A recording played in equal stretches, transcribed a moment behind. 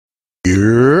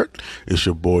Yerrr, it's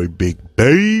your boy Big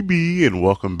Baby, and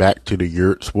welcome back to the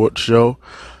Yerrr Sports Show.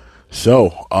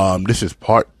 So, this is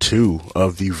part 2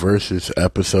 of the Versus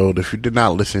episode. If you did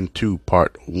not listen to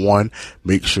part 1,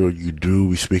 make sure you do.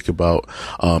 We speak about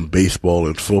baseball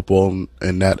and football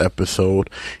in that episode.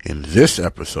 In this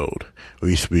episode,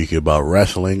 we speak about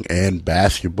wrestling and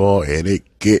basketball, and it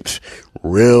gets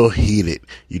real heated.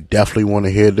 You definitely want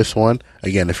to hear this one.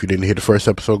 Again, if you didn't hear the first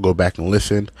episode, go back and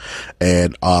listen.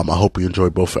 And I hope you enjoy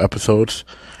both episodes,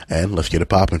 and let's get it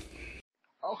popping.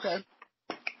 Okay.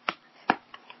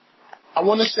 I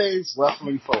want to save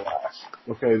wrestling for last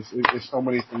because there's so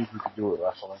many things we can do with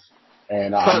wrestling,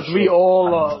 and because we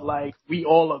all are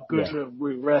good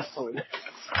with wrestling.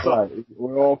 Right,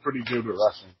 we're all pretty good with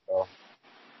wrestling,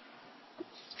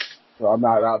 so I'm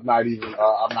not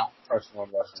pressing on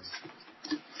wrestling.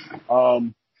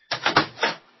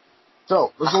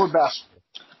 So let's go with basketball.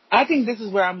 I think this is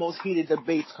where our most heated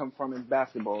debates come from in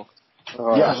basketball.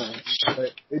 Yes,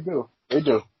 they do.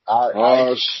 Shit.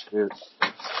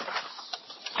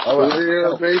 All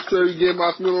right. Make sure you get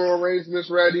my funeral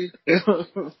arrangements ready.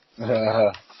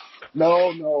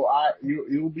 No,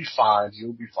 you'll be fine.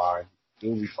 You'll be fine.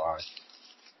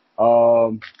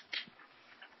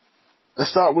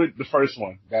 Let's start with the first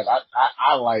one that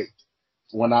I liked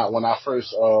when I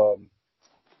first saw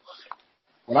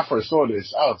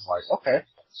this. I was like, okay,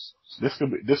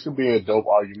 this could be a dope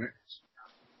argument.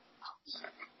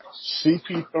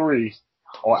 CP3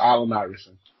 or Allen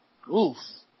Iverson. Oof.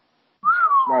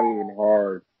 It's not even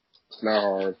hard. It's not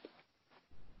hard.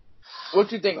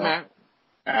 What you think, Matt?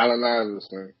 Allen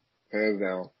Iverson, hands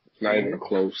down. It's not even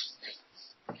close.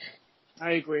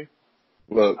 I agree.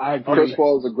 Look, Chris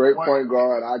Paul is a great point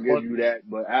guard. I give you that.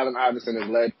 But Allen Iverson has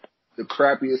led the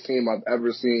crappiest team I've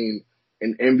ever seen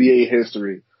in NBA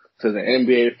history to the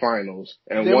NBA Finals.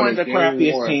 And they weren't the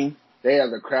crappiest team. They are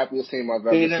the crappiest team I've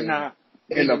ever seen.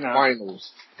 In the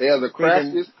finals. They are the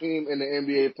crappiest team in the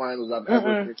NBA Finals I've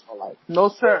ever seen in my life. No,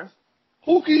 sir.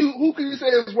 Who can you say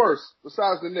is worse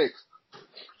besides the Knicks?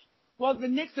 Well, the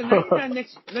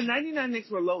 99 Knicks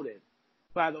were loaded,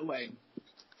 by the way.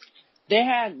 They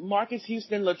had Marcus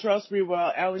Houston, Latrell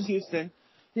Sprewell, Allen Houston.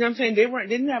 You know what I'm saying? They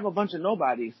didn't have a bunch of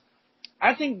nobodies.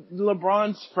 I think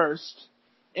LeBron's first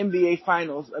NBA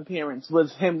Finals appearance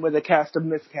was him with a cast of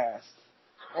miscasts.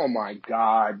 Oh my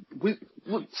God!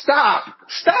 Stop!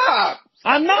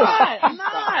 I'm not.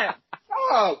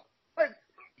 Stop! Like,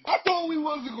 I thought we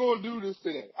wasn't going to do this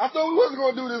today. I thought we wasn't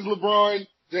going to do this LeBron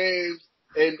James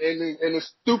and the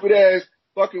stupid ass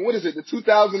fucking, what is it, the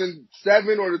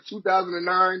 2007 or the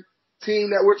 2009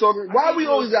 team that we're talking. Why do we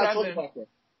always got to talk about that?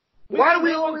 Why do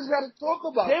we always got to talk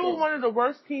about that? They were one of the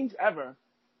worst teams ever.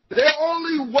 They are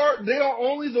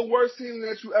only the worst team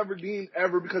that you ever deemed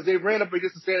ever because they ran up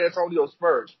against the San Antonio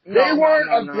Spurs. They weren't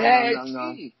a bad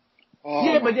team. Oh,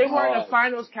 yeah, but they weren't a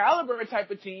finals caliber type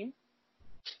of team.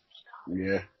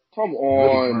 Yeah. Come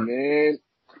on, man.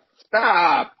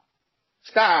 Stop.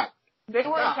 They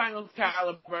weren't finals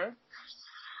caliber.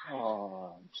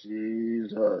 Oh,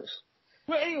 Jesus.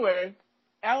 But anyway,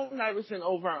 Allen Iverson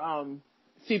over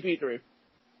CP3. Okay.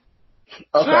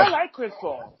 I like Chris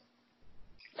Paul.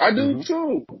 I do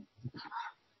too.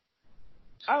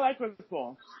 I like Chris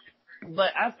Paul.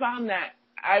 But I found that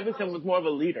Iverson was more of a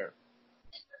leader.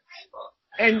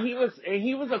 And he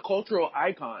was a cultural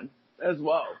icon as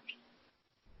well.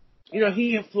 You know,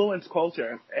 he influenced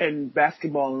culture and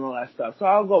basketball and all that stuff. So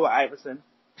I'll go with Iverson.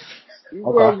 You're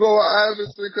going to go with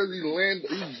Iverson because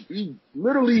he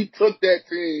literally took that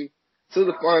team to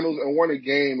the finals and won a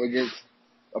game against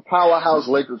a powerhouse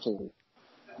Laker team.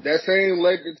 That same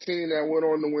Laker team that went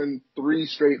on to win 3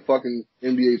 straight fucking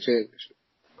NBA championships.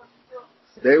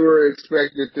 They were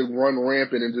expected to run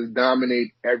rampant and just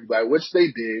dominate everybody, which they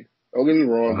did. Don't get me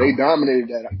wrong. They dominated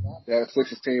that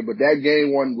Sixers team, but that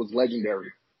game 1 was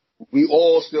legendary. We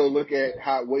all still look at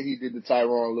what he did to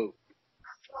Tyronn Lue.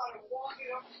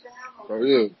 So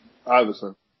yeah,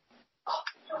 Iverson.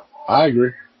 I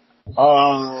agree.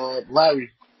 Larry.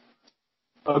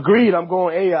 Agreed. I'm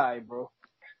going AI, bro.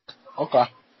 Okay.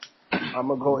 I'm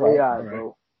gonna go AI,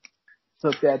 bro.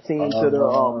 Took that team to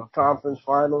the conference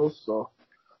finals, so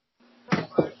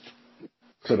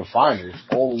to the finals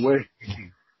all the way.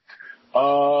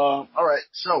 All right.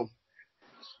 So,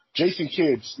 Jason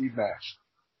Kidd, Steve Nash.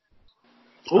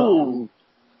 Ooh.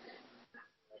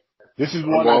 This is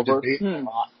one I debate a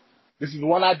lot. This is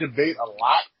one I debate a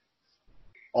lot,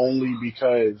 only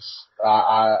because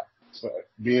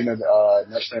being a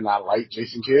Nets fan, I like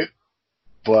Jason Kidd.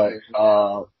 But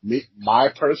my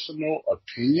personal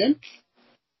opinion,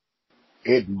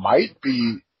 it might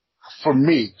be, for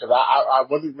me, because I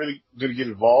wasn't really going to get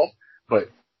involved,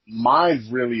 but mine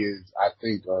really is, I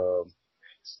think,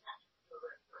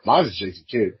 mine is Jason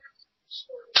Kidd.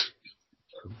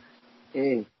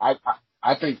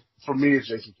 I think for me it's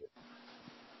Jason Kidd.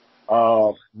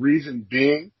 Reason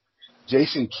being,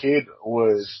 Jason Kidd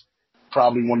was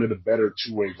probably one of the better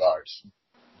two-way guards.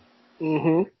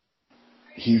 Mm-hmm.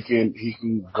 He can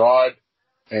guard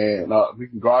and he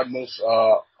can guard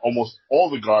almost all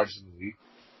the guards in the league,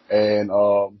 and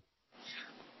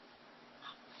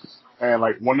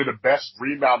like one of the best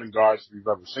rebounding guards we've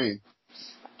ever seen.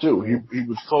 Too, he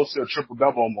was close to a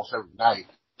triple-double almost every night.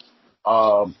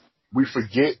 We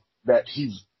forget that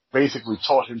he basically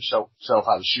taught himself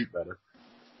how to shoot better.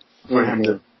 For him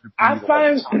to I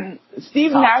find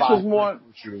Steve Nash was more.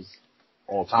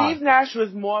 All time. Steve Nash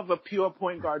was more of a pure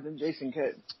point guard than Jason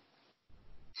Kidd.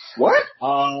 What?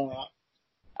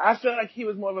 I feel like he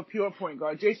was more of a pure point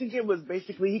guard. Jason Kidd was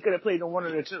basically, he could have played in one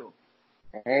of the two.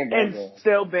 And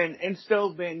still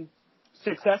been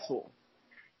successful.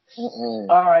 All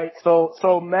right,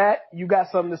 so Matt, you got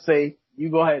something to say. You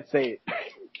go ahead, say it.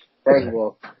 First of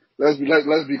all, let's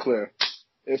be clear.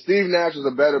 If Steve Nash was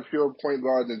a better pure point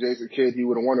guard than Jason Kidd, he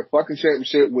would have won a fucking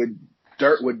championship with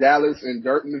Dallas and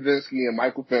Dirk Nowitzki and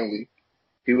Michael Finley.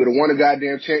 He would have won a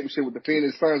goddamn championship with the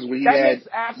Phoenix Suns where he had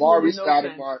Maury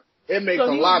Stoudemire. It makes a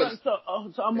lot of sense.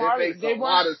 So Amari, it makes a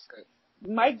lot of sense.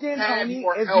 Mike D'Antoni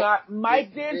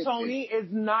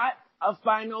is not a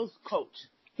finals coach.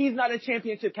 He's not a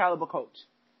championship caliber coach.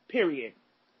 Period.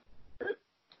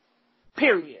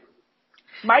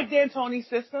 Mike D'Antoni's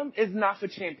system is not for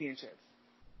championships.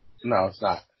 No, it's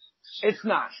not. It's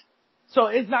not. So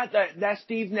it's not that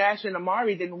Steve Nash and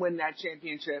Amari didn't win that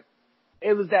championship.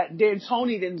 It was that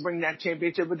D'Antoni didn't bring that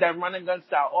championship with that run and gun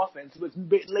style offense with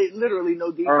literally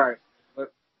no defense. All right.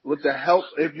 But with the help,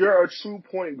 if you're a true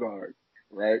point guard,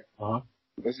 right?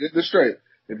 Let's get this straight.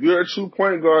 If you're a true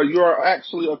point guard, you are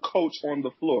actually a coach on the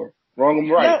floor. Wrong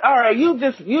or right? Yeah, all right. You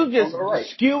just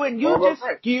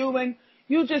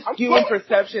skewing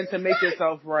perception to make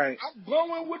yourself right. I'm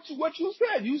going with what you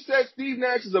said. You said Steve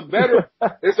Nash is a better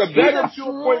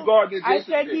pure point guard than Jason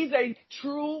Kidd. I said he's a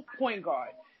true point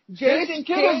guard. Jason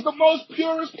Kidd is the most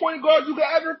purest point guard you could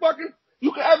ever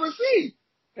see.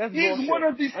 That's He's bullshit. one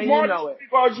of the smartest point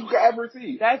guards you could ever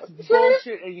see. That's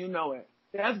bullshit, and you know it.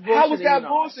 That's bullshit. How was that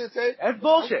bullshit, Tate? That's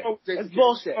bullshit. That's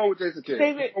bullshit. What's wrong with Jason Kidd?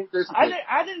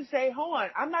 I didn't say, hold on.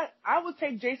 I would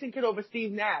take Jason Kidd over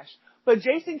Steve Nash, but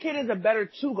Jason Kidd is a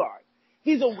better two guard.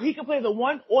 He can play the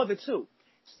one or the two.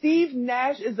 Steve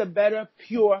Nash is a better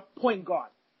pure point guard.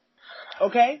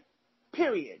 Okay?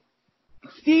 Period.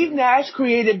 Steve Nash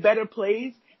created better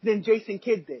plays than Jason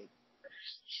Kidd did.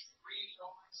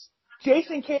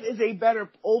 Jason Kidd is a better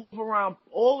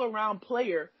all-around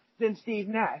player than Steve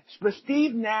Nash. But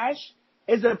Steve Nash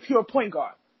is a pure point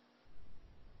guard.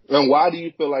 And why do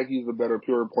you feel like he's a better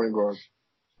pure point guard?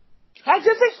 I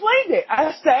just explained it.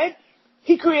 I said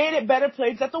he created better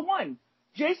plays at the one.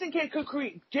 Jason Kidd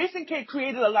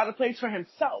created a lot of plays for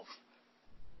himself.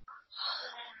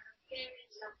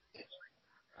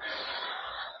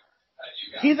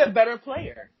 He's a better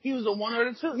player. He was a one or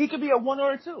a two. He could be a one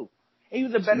or a two. And he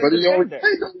was a better defender.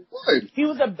 He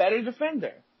was a better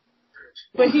defender.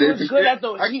 But he was good at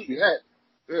the...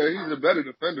 he's a better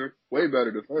defender. Way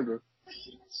better defender.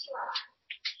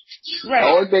 Right. The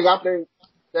only thing I think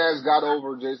that's got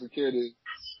over Jason Kidd is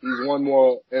he's won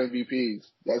more MVPs.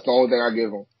 That's the only thing I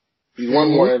give him. He's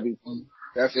won more MVPs.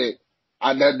 That's it.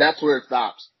 That's where it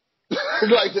stops.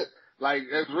 Like,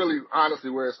 that's really honestly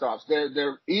where it stops.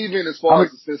 They're even as far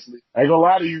as Sicily. I ain't gonna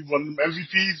lie to you, one of them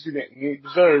MVPs he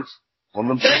deserves. One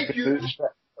of them Thank you.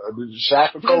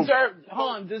 Shaq and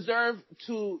Kobe. Deserve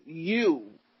to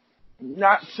you,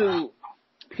 not to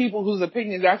people whose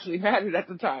opinions actually mattered at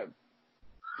the time.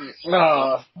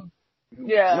 Yeah.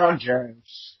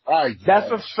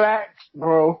 That's a fact,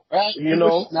 bro. You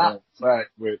know? Not fact,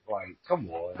 but like, come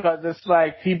on. Because it's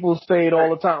like people say it all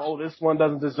the time, oh, this one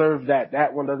doesn't deserve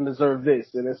that one doesn't deserve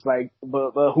this. And it's like,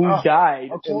 but who died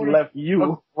and left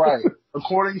you? Right.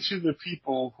 According to the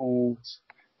people who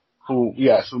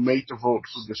made the vote,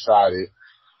 who decided,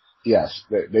 yes,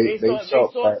 they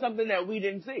saw something that we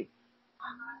didn't see.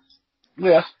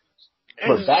 Yeah.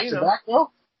 But back to back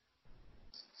though?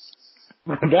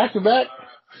 Back to back?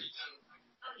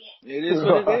 It is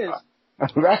what it is.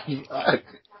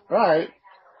 Right.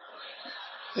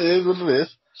 It is what it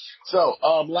is. So,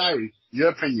 Larry, your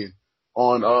opinion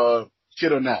on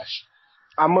Kidd or Nash?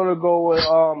 I'm gonna go with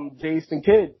Jason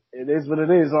Kidd. It is what it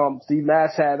is. Steve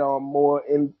Nash had more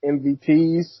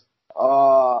MVPs.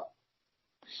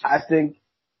 I think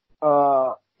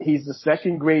he's the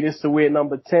second greatest to wear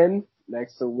number 10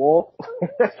 next to Walt,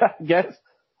 I guess.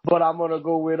 but I'm gonna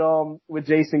go with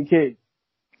Jason Kidd.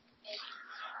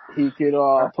 He could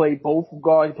play both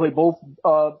guards, play both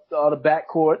the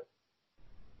backcourt,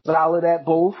 solid at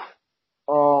both.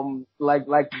 Like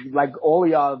all of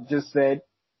y'all just said,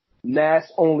 Nash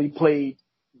only played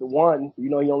the one. You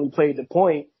know, he only played the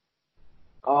point.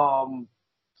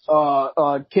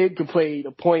 Kid could play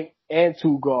the point and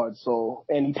two guards. So,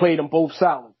 and he played them both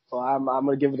solid. So I'm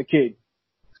gonna give it to Kid.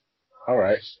 All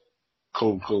right.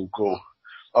 Cool.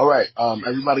 All right.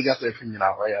 Everybody got their opinion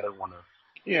out, right? I don't want to.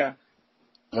 Yeah.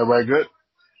 Everybody good?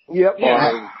 Yep.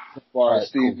 Yeah. As far as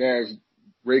Steve Nash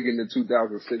rigging the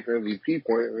 2006 MVP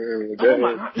point, man. Oh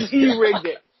my! He rigged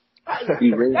it.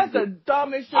 That's the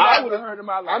dumbest shit I would have heard in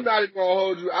my life. I'm not even gonna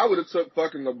hold you. I would have took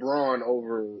fucking LeBron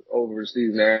over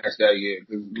Steve Nash that year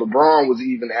because LeBron was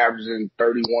even averaging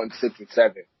 31, 6, and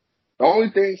 7. The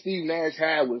only thing Steve Nash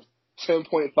had was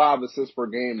 10.5 assists per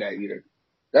game that year.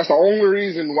 That's the only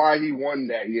reason why he won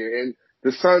that year. And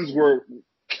the Suns were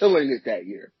killing it that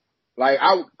year. Like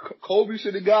Kobe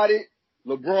should have got it.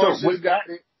 LeBron should have got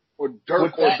it. Or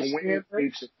Dirk or Dwayne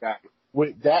Wade should have got it.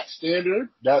 With that standard,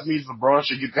 that means LeBron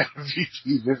should get that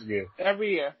MVP this year.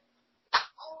 Every year.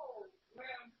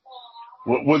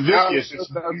 With this year, since he's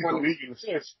the league in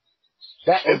assists,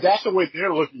 if that's the way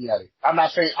they're looking at it, I'm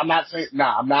not saying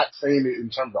it in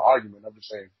terms of argument. I'm just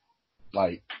saying,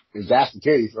 like, if that's the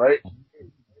case, right?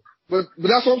 But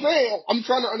that's what I'm saying. I'm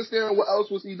trying to understand what else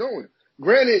was he doing.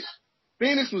 Granted,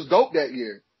 Phoenix was dope that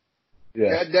year.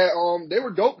 Yeah. They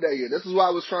were dope that year. This is what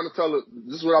I was trying to tell.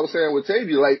 This is what I was saying with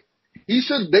Tavia. Like, they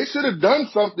should have done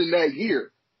something that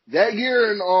year. That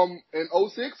year in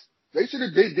 06, they should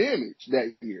have did damage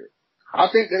that year. I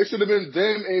think there should have been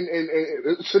them and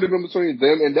it should have been between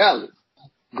them and Dallas.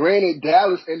 Granted,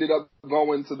 Dallas ended up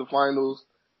going to the finals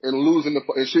and losing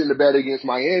and shitting the bed against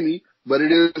Miami, but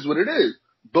it is what it is.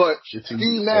 But Steve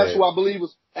Nash, who I believe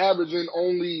was averaging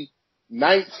only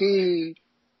 19,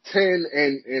 10,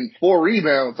 and 4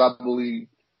 rebounds, I believe,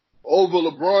 over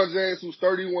LeBron James, who's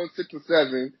 31, 6, and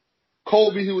 7.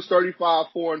 Kobe, who was 35,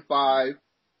 4, and 5.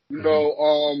 You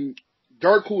know,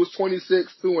 Dirk, who was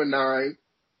 26, 2, and 9.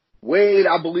 Wade,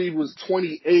 I believe, was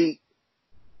 28,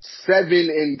 7,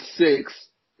 and 6,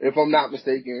 if I'm not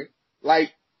mistaken.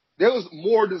 Like, there was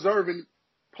more deserving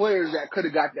players that could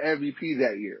have got the MVP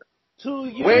that year. To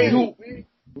you. Wade,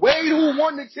 who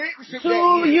won the championship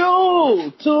that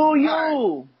year. To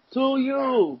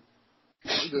you.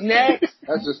 Next.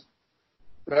 That's just,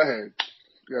 go ahead.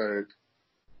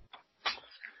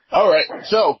 All right.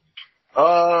 So,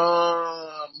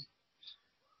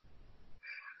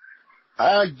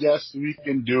 I guess we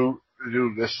can do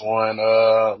this one.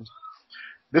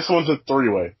 This one's a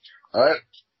 3-way. All right.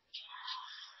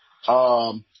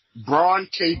 Bron,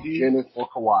 KD, or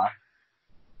Kawhi.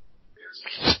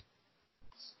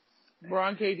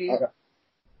 Bron, KD,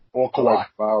 or Kawhi.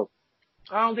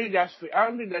 I don't think that's fair. I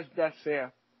don't think that's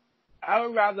fair. I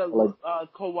would rather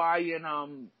Kawhi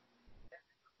and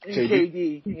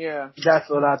KD. Yeah. That's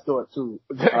what I thought too.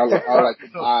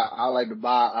 I like to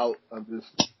buy out of this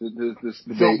debate.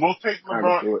 So we'll take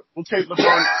LeBron. I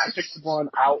take LeBron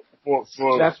out for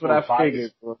that's what I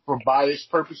figured for bias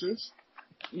purposes.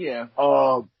 Yeah.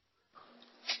 So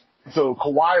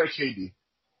Kawhi or KD?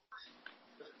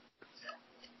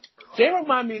 They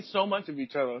remind me so much of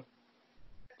each other.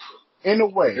 In a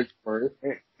way.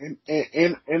 In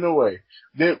a way.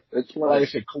 Like I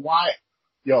said, Kawhi.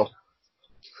 Yo.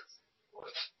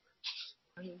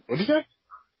 What did you say?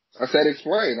 I said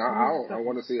explain. I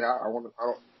want to see how.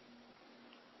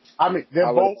 I mean,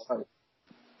 they're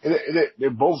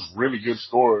both really good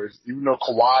scorers. Even though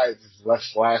Kawhi is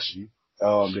less flashy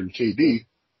than KD,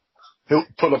 he'll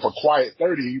put up a quiet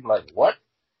 30. You're like, what?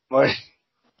 Like,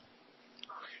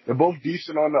 they're both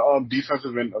decent on the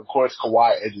defensive end. Of course,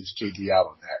 Kawhi edges KD out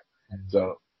on that.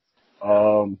 So,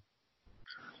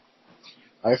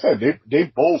 like I said, they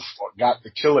both got the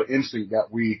killer instinct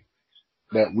that we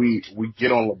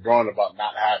get on LeBron about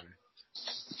not having.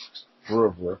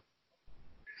 For.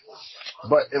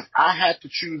 But if I had to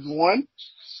choose one,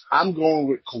 I'm going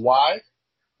with Kawhi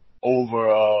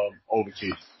over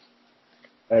KD.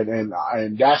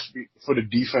 And that's for the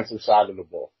defensive side of the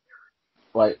ball.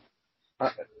 Like,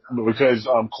 because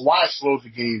Kawhi slows the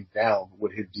game down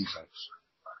with his defense.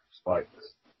 Like,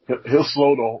 he'll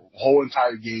slow the whole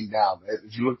entire game down.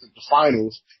 If you look at the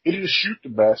finals, he didn't shoot the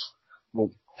best.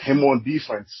 Well, him on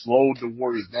defense slowed the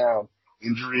Warriors down,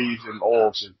 injuries and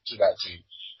all to that team.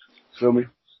 Feel me?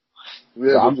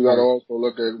 Yeah, but you gotta also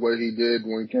look at what he did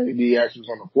when KD actually was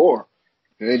on the floor.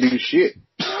 He didn't do shit.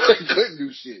 He couldn't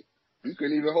do shit. He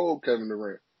couldn't even hold Kevin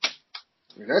Durant.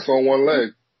 And that's on one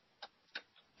leg.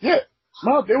 Yeah.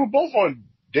 No, they were both on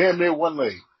damn near one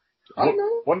leg. I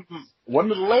know.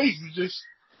 One of the legs just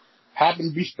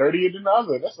happened to be sturdier than the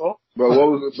other. That's all. But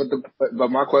what was it?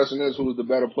 But my question is, who was the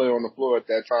better player on the floor at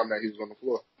that time that he was on the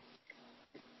floor?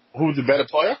 Who was the better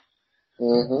player?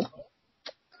 Mm-hmm.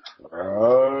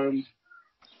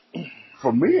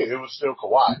 For me, it was still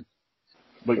Kawhi.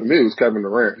 But For me, it was Kevin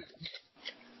Durant.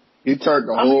 He turned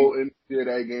the whole energy of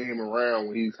that game around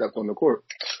when he stepped on the court.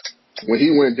 When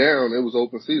he went down, it was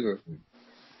open season.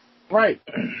 right.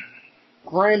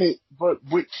 Granted, but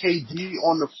with KD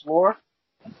on the floor,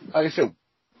 like I said,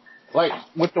 like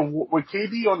with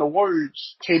KD on the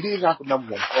Warriors, KD is not the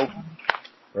number one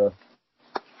focus.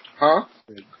 Huh?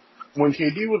 When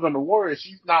KD was on the Warriors,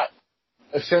 he's not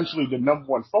essentially the number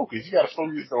one focus. You got to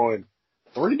focus on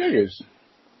 3 niggas.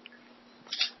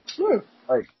 Yeah.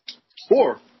 Like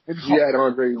 4. He had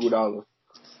Andre Iguodala.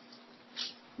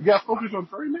 You got to focus on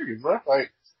 3 niggas, bro.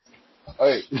 Like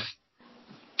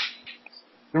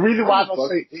the reason why I don't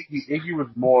say Iggy was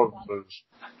more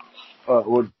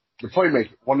was the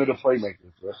playmaker, one of the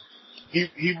playmakers, bro.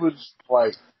 He was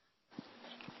like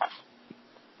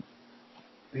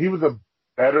he was a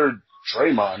better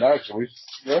Draymond actually.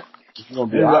 Yeah, if you're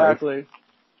gonna be honest. Exactly.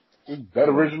 He was a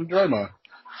better version of Draymond,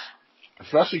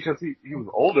 especially because he was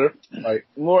older. Like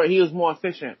He was more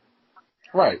efficient.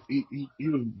 right, he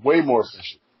was way more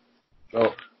efficient.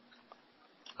 So,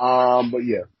 but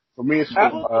yeah, for me it's I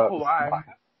vote for Kawhi.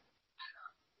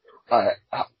 All right,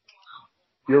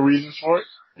 your reasons for it?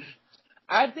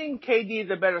 I think KD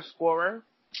is a better scorer,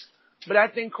 but I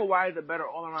think Kawhi is a better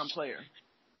all-around player.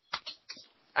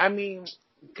 I mean,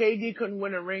 KD couldn't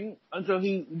win a ring until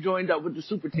he joined up with the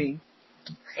super team.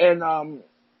 And,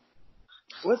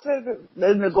 what's that?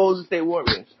 The Golden State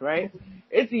Warriors, right?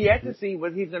 It's yet to see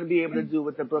what he's going to be able to do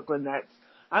with the Brooklyn Nets.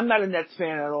 I'm not a Nets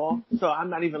fan at all, so I'm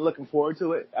not even looking forward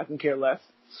to it. I can care less.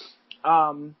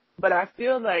 But I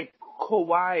feel like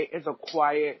Kawhi is a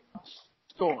quiet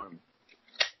storm.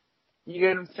 You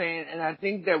get what I'm saying? And I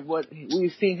think that what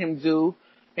we've seen him do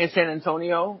in San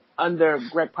Antonio under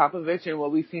Greg Popovich and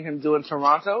what we've seen him do in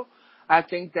Toronto, I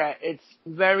think that I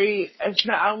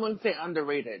don't want to say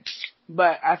underrated,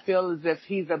 but I feel as if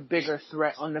he's a bigger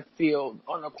threat on the field,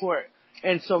 on the court,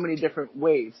 in so many different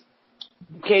ways.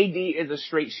 KD is a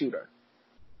straight shooter.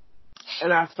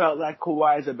 And I felt like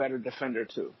Kawhi is a better defender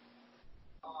too.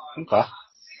 Okay.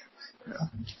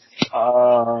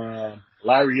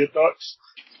 Larry, your thoughts?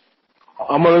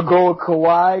 I'm gonna go with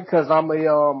Kawhi because I'm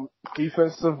a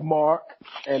defensive mark,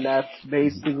 and that's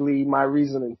basically my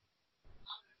reasoning.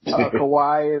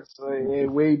 Kawhi is a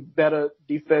way better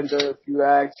defender, if you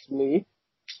ask me.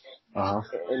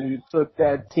 And he took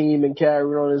that team and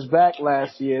carried on his back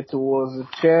last year towards a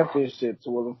championship,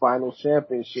 towards a final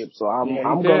championship. So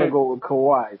I'm gonna go with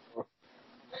Kawhi.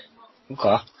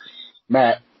 Okay.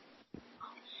 Matt.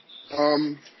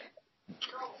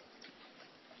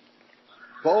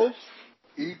 Both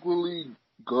equally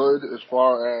good as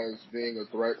far as being a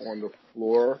threat on the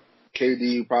floor.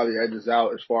 KD probably edges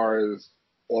out as far as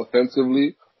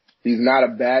offensively. He's not a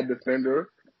bad defender.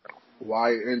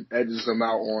 Why edges him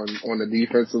out on the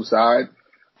defensive side?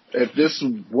 If this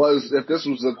was a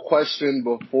question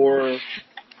before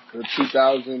the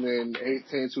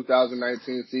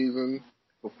 2018-2019 season,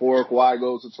 before Kawhi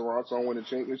goes to Toronto and win a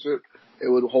championship, it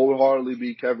would wholeheartedly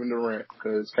be Kevin Durant,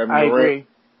 because Kevin Durant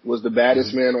was the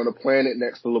baddest man on the planet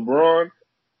next to LeBron.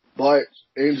 But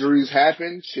injuries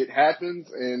happen, shit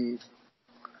happens, and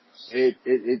shit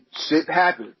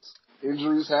happens.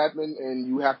 Injuries happen, and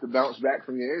you have to bounce back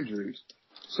from your injuries.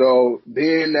 So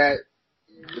being that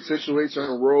the situation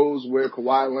arose where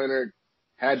Kawhi Leonard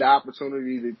had the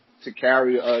opportunity to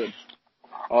carry a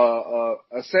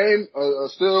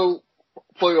still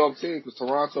playoff team, because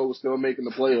Toronto was still making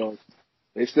the playoffs.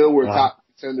 They still were top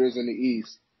contenders in the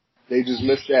East. They just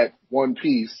missed that one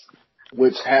piece,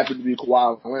 which happened to be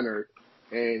Kawhi Leonard,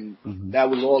 and that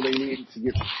was all they needed to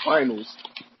get to the finals.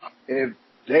 If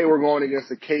they were going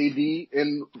against a KD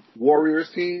and Warriors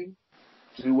team,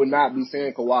 we would not be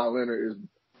saying Kawhi Leonard is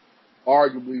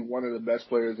arguably one of the best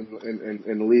players in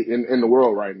the league, in the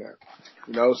world right now.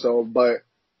 You know, so, but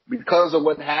because of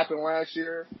what happened last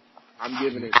year, I'm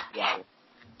giving it to Kawhi.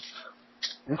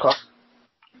 Okay.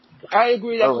 I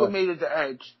agree. That's what made it the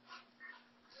edge.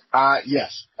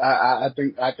 Yes. I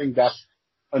think that's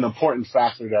an important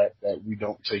factor that we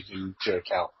don't take into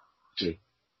account too.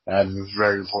 That is a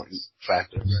very important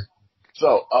factor.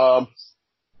 So,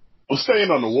 we're staying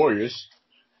on the Warriors.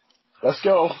 Let's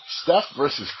go. Steph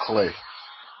versus Clay.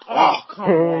 Oh,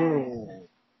 come on.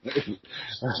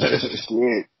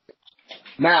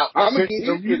 Now, I'm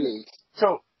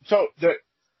so the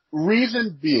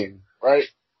reason being, right?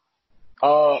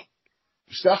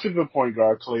 Steph is a point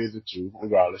guard, Clay is a two,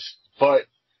 regardless. But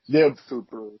they're,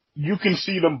 you can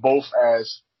see them both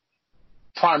as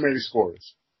primary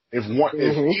scorers. If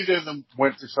either of them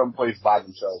went to some place by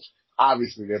themselves,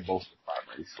 obviously they're both the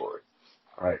primary scorers.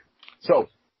 All right. So,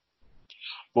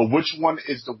 but which one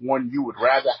is the one you would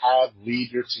rather have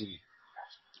lead your team?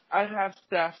 I'd have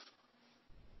Steph.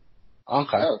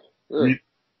 Okay.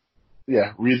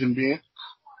 Reason being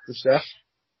for Steph?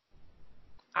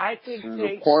 I could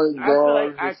take. Point I feel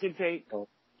guard. like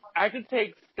I could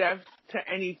take Steph to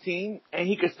any team, and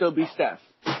he could still be Steph,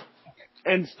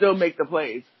 and still make the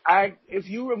plays. If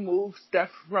you remove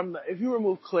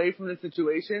Clay from the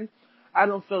situation, I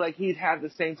don't feel like he'd have the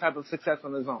same type of success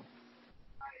on his own.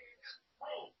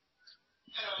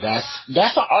 That's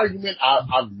an argument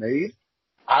I've made.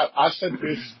 I said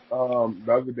this the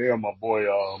other day on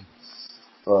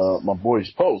my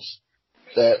boy's post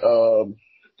that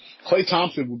Klay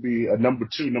Thompson would be a number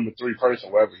 2, number 3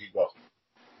 person wherever he goes.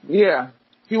 Yeah,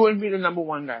 he wouldn't be the number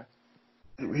 1 guy.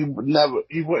 He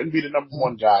wouldn't be the number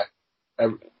 1 guy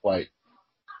ever, like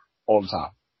all the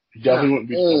time. He definitely wouldn't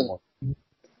be the number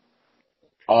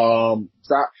 1.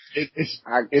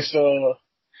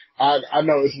 I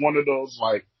know it's one of those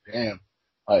like, damn,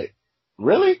 like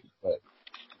really? But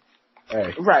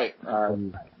hey, right.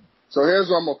 So here's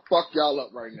where I'm gonna fuck y'all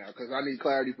up right now because I need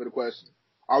clarity for the question.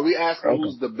 Are we asking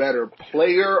who's the better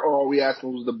player or are we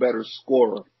asking who's the better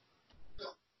scorer?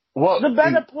 Well, the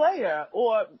better player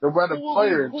or the better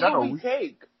player in general. Who would we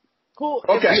take?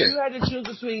 Okay. If you had to choose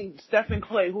between Steph and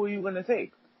Clay, who are you gonna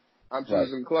take? I'm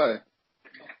choosing Clay.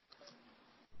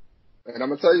 And I'm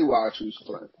gonna tell you why I choose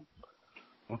Clay.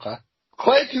 Okay.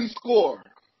 Clay can score.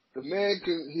 The man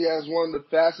he has one of the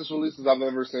fastest releases I've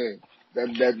ever seen.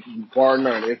 That bar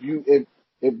none.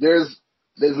 If there's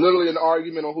literally an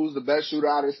argument on who's the best shooter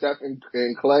out of Steph and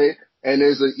Clay, and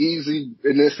it's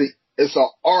an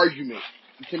argument.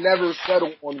 You can never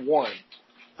settle on one.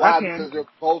 Why? Because they're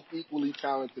both equally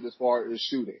talented as far as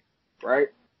shooting, right?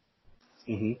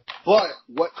 Mm-hmm. But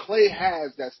what Clay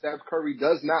has that Steph Curry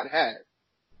does not have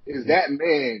is that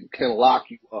man can lock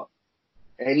you up.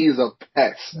 And he's a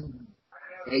pest.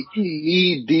 And you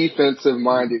need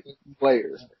defensive-minded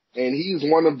players. And he's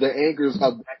one of the anchors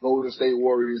of that Golden State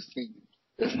Warriors team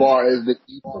as far as the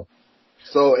defense.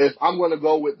 So if I'm going to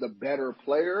go with the better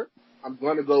player, I'm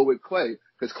going to go with Clay.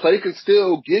 Because Clay can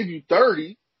still give you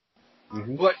 30,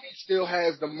 but he still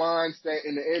has the mindset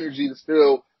and the energy to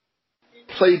still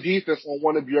play defense on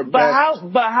one of your best.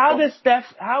 How is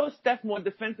Steph more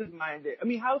defensive-minded? I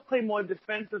mean, how is Clay more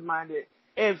defensive-minded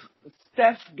if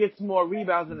Steph gets more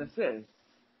rebounds and assists?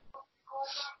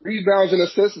 Rebounds and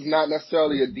assists is not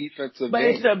necessarily a defensive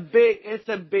game. It's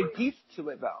a big piece to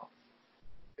it though.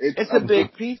 It's a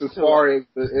big piece as far as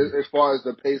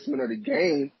the pacement of the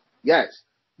game, yes.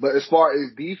 But as far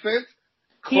as defense,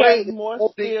 Clay is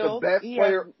holding the best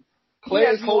player. Clay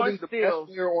is holding the best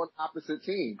player on opposite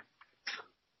team.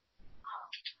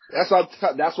 That's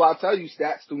why I tell you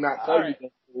stats do not tell you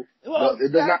that. Well,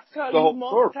 it does not tell the you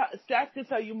whole story. Stats can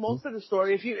tell you most of the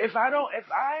story.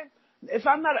 If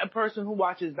I'm not a person who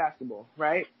watches basketball,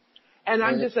 right, and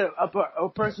I'm just a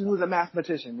person who's a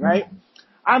mathematician, right,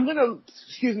 I'm gonna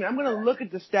look at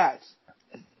the stats.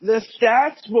 The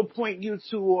stats will point you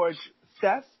towards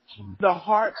Steph. The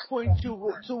heart points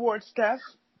you towards Steph.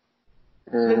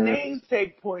 The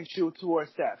namesake points you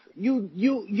towards Steph. You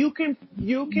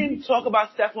can talk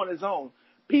about Steph on his own.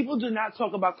 People do not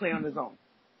talk about Clay on his own.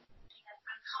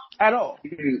 At all.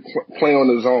 Play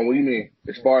on his own. What do you mean?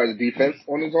 As far as defense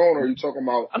on his own, or are you talking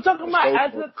about? I'm talking about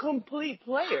as a complete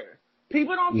player.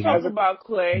 People don't talk about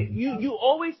Clay. You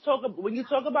always when you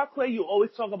talk about Clay, you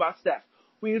always talk about Steph.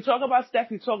 When you talk about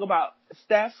Steph, you talk about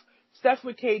Steph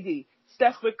with KD,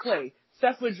 Steph with Clay,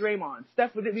 Steph with Draymond,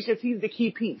 because he's the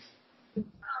key piece.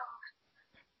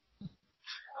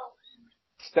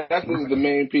 Steph is the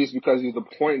main piece because he's the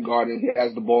point guard and he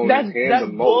has the ball in his hands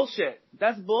the most.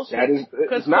 That's bullshit.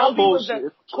 It's not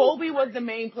bullshit. Kobe was the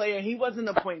main player. He wasn't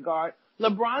a point guard.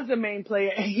 LeBron's the main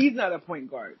player and he's not a point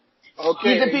guard.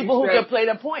 Okay. These are people who can play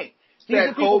the point. These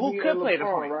are people who could play the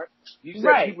point. Right? You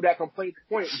said people that can play the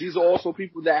point. These are also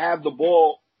people that have the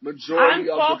ball majority of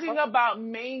the time. I'm talking about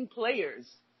main players.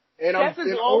 And Steph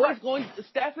is always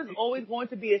going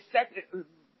to be a second.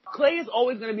 Clay is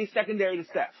always going to be secondary to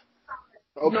Steph.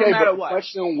 Okay, no matter but what. The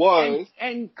question was,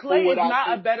 and Clay is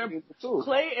not a better.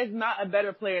 Clay is not a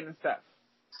better player than Steph.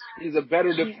 He's a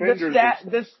better defender.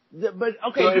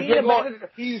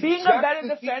 Being a better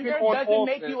defender doesn't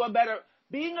make you a better.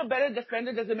 Being a better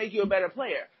defender doesn't make you a better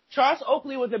player. Charles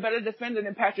Oakley was a better defender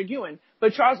than Patrick Ewing,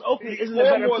 but Charles Oakley isn't a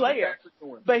better player.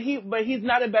 But he's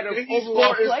not a better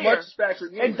overall player.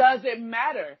 It doesn't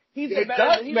matter.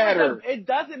 It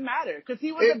doesn't matter because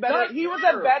he was a better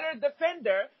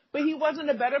defender, but he wasn't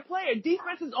a better player.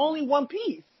 Defense is only one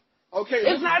piece. Okay,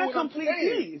 it's not a complete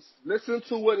piece. Listen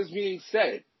to what is being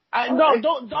said. Don't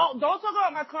talk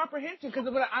about my comprehension because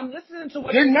I'm listening to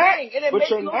what you're saying, and it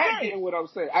makes no sense. But you're not getting what I'm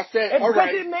saying. I said, all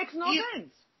right, because it makes no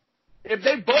sense. If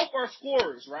they both are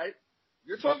scorers, right?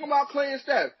 You're talking about Clay and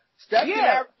Steph. Steph can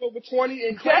average over 20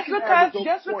 and Clay can average over 20.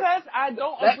 Just because I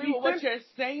don't agree with what you're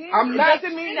saying, it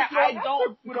doesn't mean that I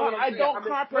don't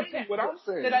comprehend what I'm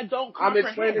saying. That I don't comprehend. I'm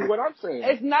explaining what I'm saying.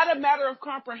 It's not a matter of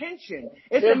comprehension.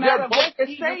 It's a matter of what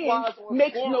you're saying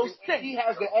makes no sense. He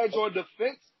has the edge on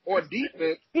defense or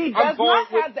defense. He does not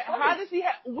have the. How does he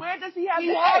have? Where does he have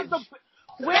the edge?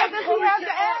 Where does he have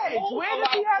the edge? Where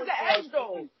does he have the edge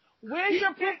though? Where's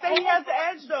your proof that he has the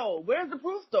edge though? Where's the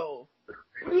proof though?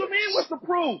 What do you mean? What's the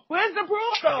proof? Where's the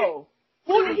proof though?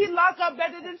 Who did he lock up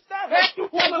better than Steph? Who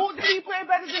did he play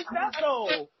better than Steph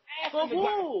though? But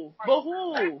who?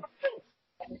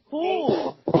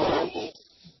 Who?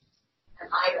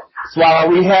 That's why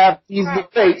we have these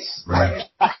debates.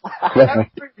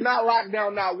 Not locked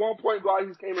down, not 1 point guard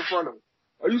he came in front of him.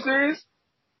 Are you serious?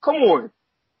 Come on.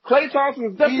 Klay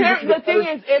Thompson. The thing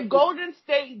is, if Golden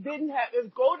State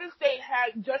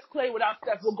had just Klay without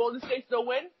Steph, would Golden State still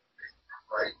win?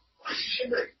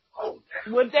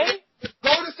 Would they?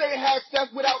 Golden State had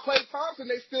Steph without Klay Thompson,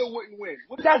 they still wouldn't win.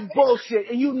 That's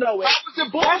bullshit, and you know it. How is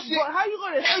it bullshit? How you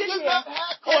gonna sit here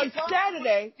on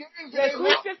Saturday at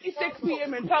 3:56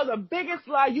 p.m. and tell the biggest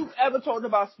lie you've ever told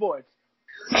about sports?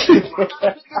 That's the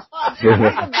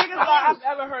biggest lie I've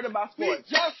ever heard about sports.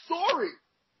 We just saw it.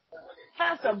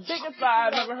 That's the biggest lie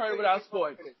I've ever heard about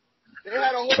sports. They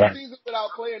had a whole season without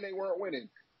Klay and they weren't winning.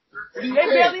 They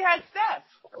barely had Steph.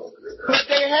 But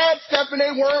they had Steph and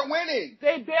they weren't winning.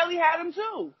 They barely had him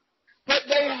too. But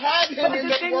they had him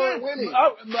and they weren't winning.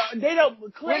 They don't.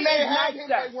 Klay when they had him,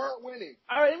 Steph. they weren't winning.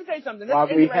 All right, let me tell you something. While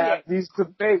we have these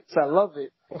debates, I love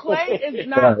it. Klay is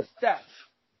not Steph.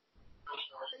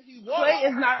 Klay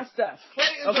is not Steph.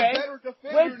 Klay is a better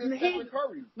defender than Stephen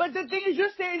Curry. But the thing is, you're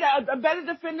saying that a better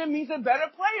defender means a better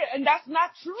player, and that's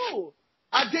not true.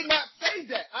 I did not say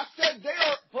that. I said they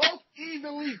are both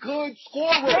evenly good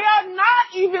scorers. They are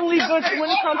not evenly good when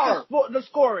it comes to the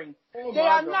scoring. They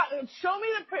are not. Show me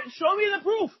the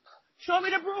proof. Show me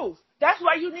the proof. That's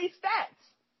why you need stats.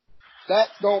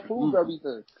 Stats don't prove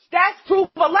everything. Stats prove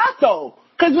a lot, though.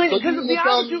 Because to be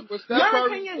honest with you, your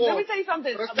opinion. Let me tell you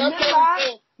something.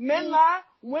 Men lie,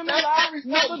 women lie,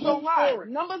 numbers don't lie.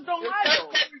 Numbers don't lie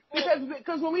though.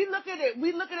 Because when we look at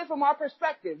it from our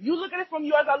perspective. You look at it from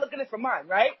yours, I look at it from mine,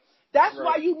 right? That's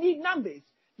why you need numbers.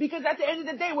 Because at the end of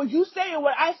the day, what you say and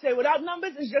what I say without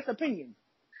numbers is just opinion.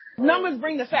 Numbers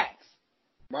bring the facts.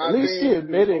 At least she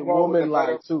admitted women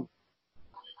lie too.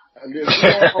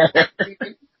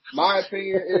 My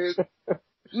opinion is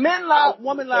men lie,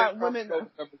 women lie, women.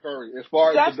 As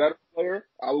far as the better player,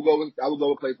 I will go with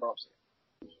Klay Thompson.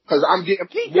 Because I'm getting.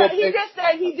 He just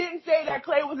said he didn't say that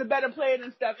Klay was a better player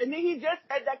than Steph, and then he just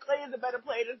said that Klay is a better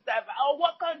player than Steph. On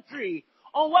what country?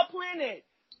 On what planet?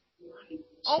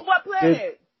 On what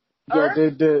planet?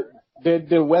 Did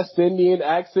the West Indian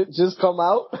accent just come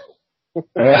out?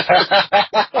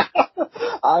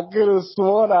 I could have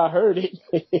sworn I heard it.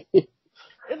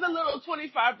 It's a little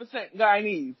 25%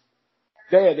 Guyanese.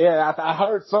 Yeah, I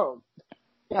heard something.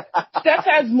 Steph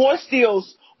has more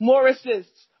steals, more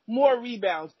assists, more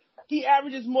rebounds. He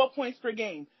averages more points per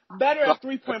game. Better at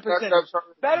 3-point percentage.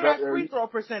 Better at free throw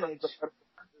percentage.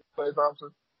 Klay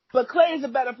Thompson. But Klay is a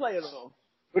better player though.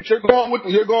 But you're going with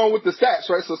the stats,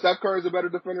 right? So Steph Curry is a better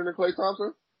defender than Klay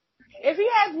Thompson? If he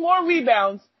has more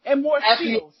rebounds and more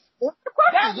steals,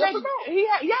 that makes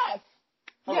yes.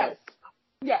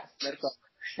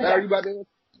 Now you about to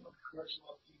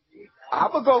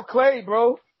I'm gonna go Klay,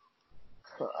 bro.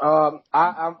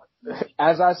 I'm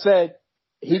as I said,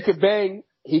 he could bang,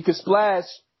 he could splash,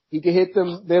 he could hit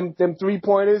them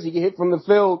 3-pointers, he can hit from the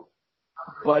field,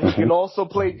 but he can also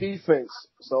play defense.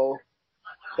 So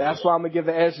that's why I'm gonna give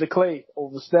the edge to Klay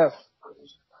over Steph.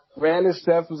 Brandon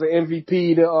Steph was an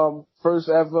MVP, the first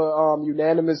ever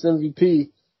unanimous MVP,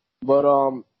 but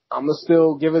I'm gonna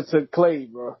still give it to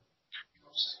Klay, bro.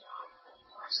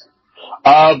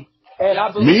 And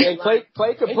I believe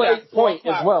Klay can play point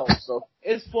as well. So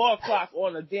it's 4:00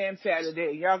 on a damn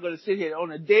Saturday. Y'all gonna sit here on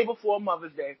the day before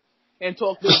Mother's Day and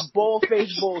talk this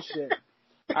bold-faced bullshit.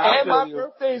 And my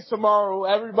birthday's tomorrow,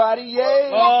 everybody.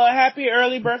 Yay! Oh, happy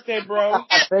early birthday, bro.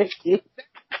 Thank you.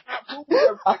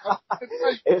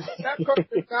 Steph Curry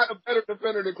is not a better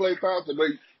defender than Klay Thompson,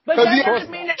 but that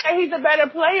doesn't mean that he's a better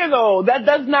player, though. That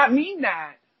does not mean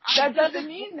that. That doesn't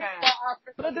mean that.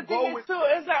 But the thing is, too,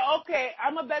 it's like, okay,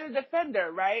 I'm a better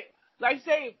defender, right? Like,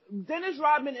 say, Dennis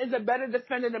Rodman is a better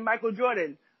defender than Michael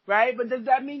Jordan, right? But does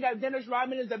that mean that Dennis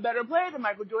Rodman is a better player than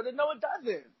Michael Jordan? No, it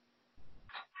doesn't.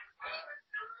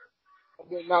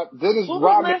 Now, Dennis Who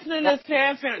Rodman. was listening to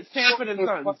Sanford and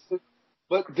Sons?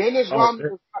 But Dennis Rodman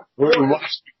is not. We're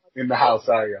watching in the house,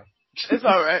 sorry, y'all. It's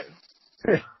all right.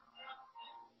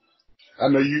 I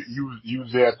know you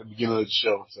was there at the beginning of the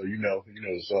show, so you know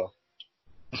the song.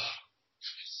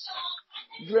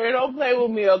 Dre, don't play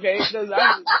with me, okay? Cause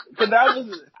I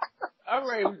was, all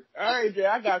right, Dre,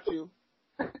 I got you.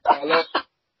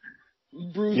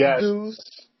 Bruce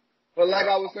Deuce. But like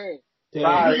I was saying,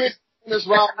 Dennis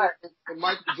Rodman and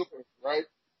Michael Jordan, right?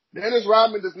 Dennis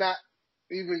Rodman does not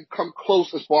even come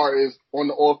close as far as on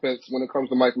the offense when it comes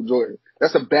to Michael Jordan.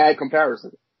 That's a bad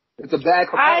comparison. It's a bad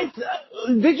comparison.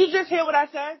 Did you just hear what I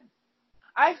said?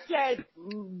 I said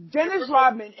Dennis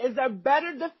Rodman is a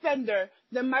better defender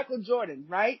than Michael Jordan,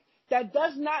 right? That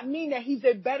does not mean that he's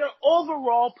a better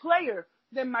overall player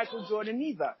than Michael Jordan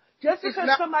either. Just because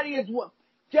somebody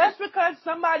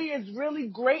is really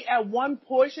great at one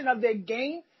portion of their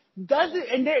game doesn't,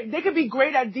 and they could be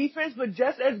great at defense, but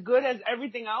just as good as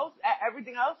everything else,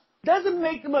 doesn't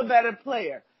make them a better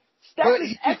player. Steph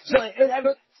is excellent.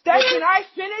 Steph,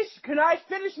 can I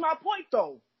finish my point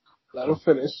though? Let him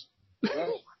finish.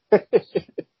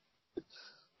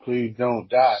 Please don't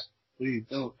die. Please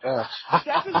don't die.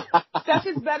 Steph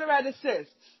is better at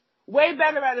assists. Way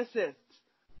better at assists.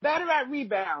 Better at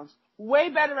rebounds. Way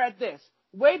better at this.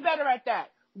 Way better at that.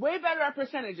 Way better at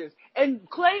percentages. And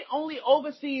Klay only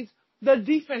oversees the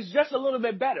defense just a little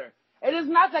bit better. It is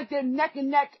not like they're neck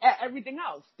and neck at everything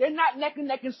else. They're not neck and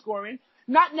neck in scoring,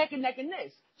 not neck and neck in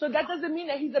this. So that doesn't mean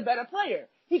that he's a better player.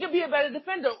 He could be a better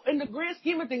defender. In the grand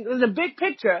scheme of things, in the big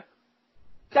picture,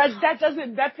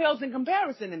 that pales in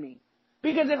comparison to me.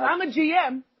 Because if I'm a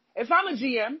GM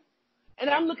and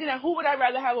I'm looking at who would I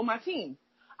rather have on my team,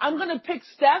 I'm gonna pick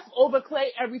Steph over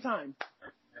Klay every time.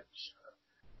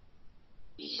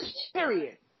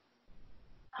 Period.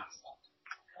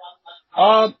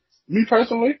 Me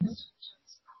personally,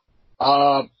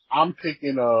 I'm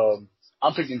picking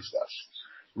Steph.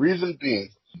 Reason being,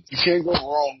 you can't go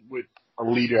wrong with a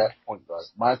leader at point guard.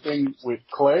 My thing with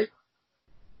Klay,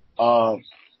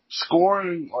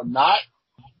 scoring or not,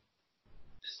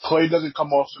 Klay doesn't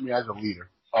come off to me as a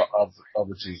leader of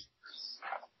the team.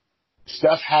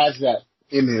 Steph has that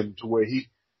in him to where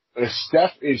if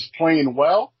Steph is playing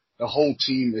well, the whole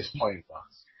team is playing well.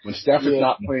 When Steph is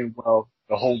not playing well,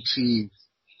 the whole team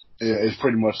is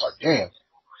pretty much like, damn,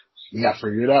 you got to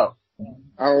figure it out.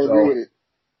 I don't agree with it.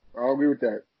 I don't agree with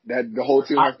that. That the whole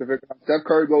team has to figure it out. Steph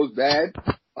Curry goes bad,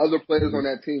 other players on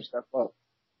that team step up.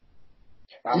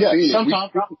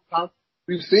 Sometimes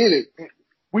we've seen it.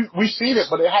 We've seen it,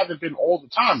 but it hasn't been all the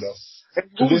time though.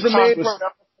 Who's the main person?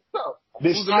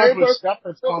 This time when Steph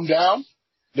has come down,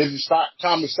 there's a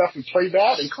time when Steph can play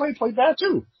bad, and Klay played bad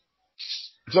too.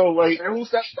 So like, and who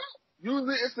steps up?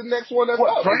 Usually it's the next one that's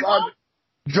up.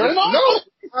 Draymond? No.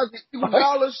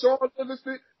 Iguodala, Sean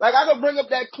Livingston. Like I could bring up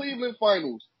that Cleveland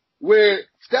finals where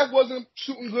Steph wasn't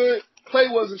shooting good,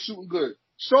 Klay wasn't shooting good.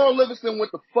 Sean Livingston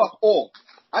went the fuck off.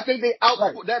 I think they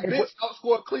that bench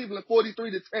outscored Cleveland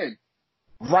 43-10.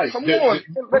 Right. Come on.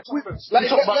 We're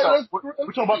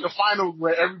talking about the final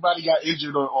where everybody got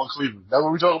injured on Cleveland. That's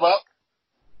what we're talking about?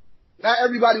 Not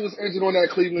everybody was injured on that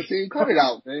Cleveland team. Cut it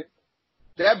out, man.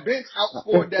 That bench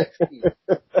outscored that team.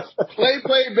 Klay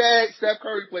played bad, Steph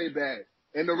Curry played bad.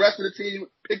 And the rest of the team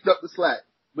picked up the slack.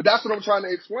 But that's what I'm trying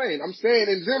to explain. I'm saying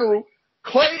in general,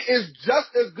 Klay is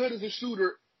just as good as a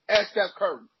shooter as Steph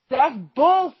Curry. That's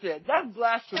bullshit. That's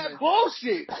blasphemous. That's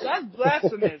bullshit. That's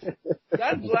blasphemous.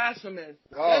 That's blasphemous.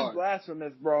 That's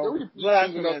blasphemous, bro.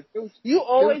 Blasphemous. You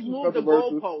always move the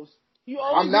goalpost. You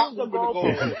always move the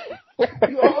goalpost.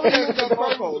 You always move the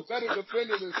goalpost. Better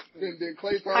defender than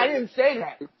Klay Thompson. I didn't say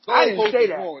that. I didn't say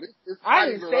that.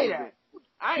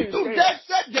 You just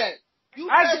said that.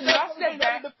 I did not say that.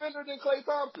 Better defender than Klay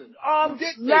Thompson.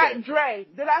 Not Dre.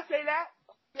 Did I say that?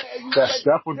 That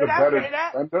Steph was the better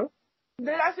defender?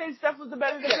 Did I say Steph was the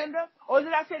better defender? Or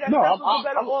did I say that Steph was the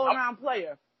better all-around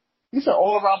player? You said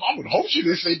all-around. I would hope she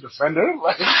didn't say defender.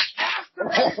 Like,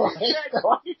 he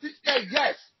said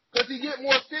yes, because he get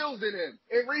more steals than him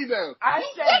and rebounds. I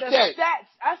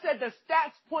said the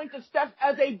stats point to Steph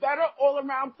as a better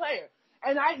all-around player.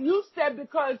 And you said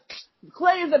because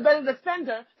Klay is a better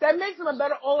defender, that makes him a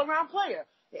better all-around player.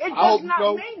 It does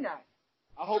not mean that.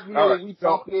 I hope you know that we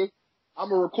talk this. I'm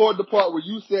gonna record the part where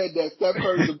you said that Steph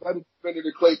Curry's a better defender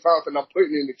than Klay Thompson. I'm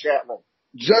putting it in the chat room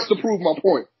just to prove my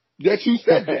point that you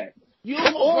said that.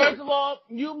 First of all,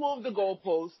 you move the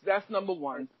goalpost. That's number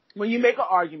one. When you make an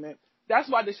argument, that's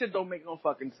why the shit don't make no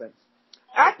fucking sense.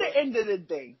 At the end of the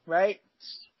day, right?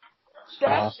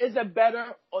 Steph is a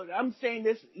better, I'm saying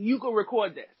this, you can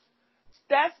record this.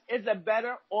 Steph is a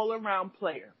better all-around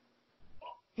player.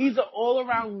 He's an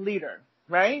all-around leader,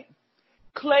 right?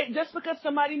 Klay, just because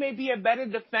somebody may be a better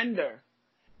defender,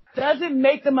 doesn't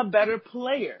make them a better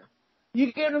player.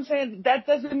 You get what I'm saying? That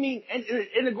doesn't mean,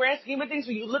 in the grand scheme of things,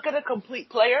 when you look at a complete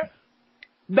player,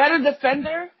 better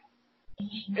defender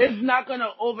is not going to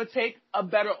overtake a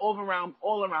better all-around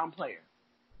player.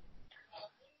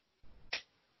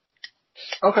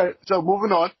 Okay, so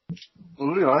moving on.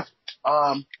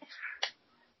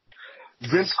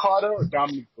 Vince Carter or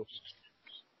Dominique Wilkins?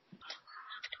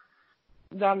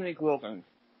 Dominique Wilkins.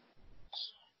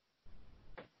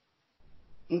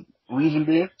 Reason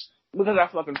being? Because I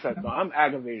fucking said so. I'm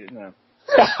aggravated now.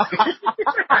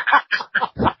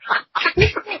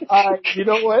 Alright, you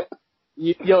know what?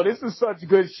 Yo, this is such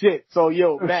good shit. So,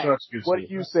 yo, Matt, what do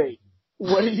you say?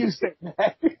 What do you say,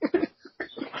 Matt?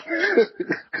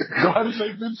 Go ahead and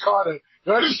say Vince Carter.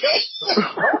 Go ahead and say.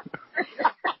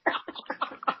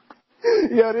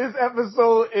 Yo, this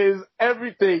episode is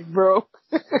everything, bro.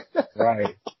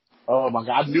 Right. Oh my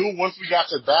God. I knew once we got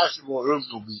to basketball, it was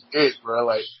going to be it, bro.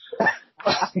 Like,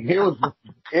 it was going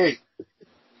to be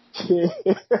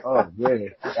it. Oh,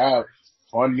 man. That's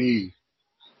funny.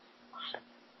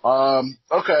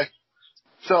 Okay.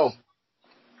 So,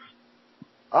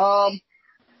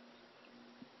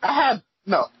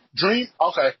 Dream.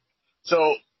 Okay.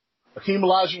 So, Hakeem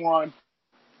Olajuwon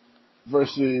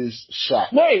versus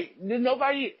Shaq. Wait, did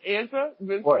nobody answer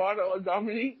Vince Carter or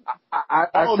Dominique? I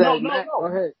said, no. Go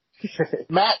ahead.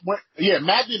 Matt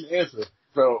Matt didn't answer.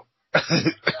 So, I'm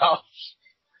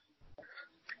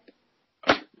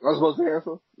supposed to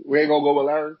answer? We ain't gonna go with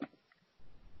Larry?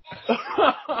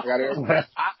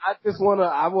 I just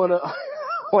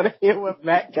wanna hear what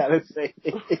Matt gotta say.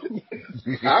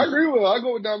 I agree with him. I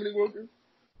go with Dominique Wilkins.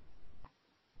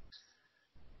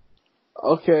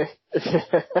 Okay.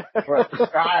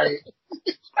 right.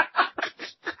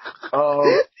 All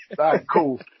right.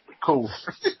 Cool.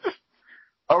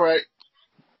 All right.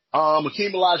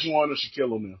 Hakeem Olajuwon or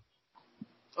Shaquille O'Neal?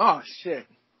 Oh shit.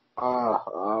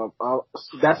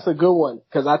 That's a good one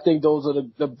because I think those are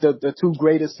the two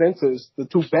greatest centers, the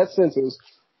two best centers,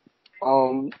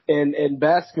 in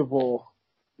basketball.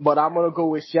 But I'm gonna go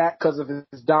with Shaq because of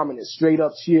his dominance, straight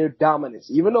up sheer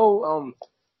dominance. Even though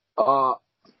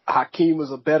Hakeem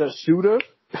was a better shooter,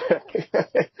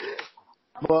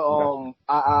 but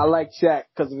I like Shaq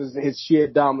because of his sheer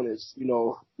dominance. You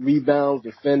know, rebounds,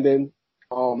 defending,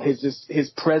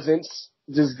 his presence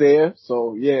just there.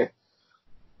 So yeah.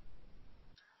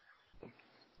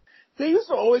 They used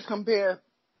to always compare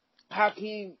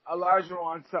Hakeem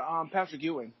Olajuwon to Patrick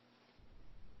Ewing.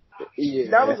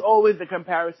 Yeah. That was always the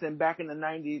comparison back in the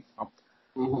 90s.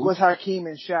 Was Hakeem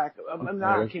and Shaq.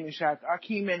 Not Hakeem and Shaq.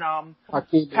 Hakeem and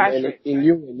Patrick. And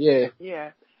Ewing, yeah.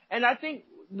 Yeah. And I think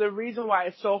the reason why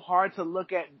it's so hard to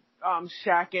look at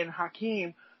Shaq and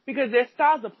Hakeem, because their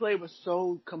styles of play was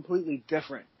so completely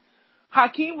different.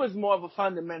 Hakeem was more of a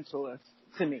fundamentalist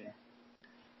to me.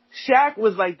 Shaq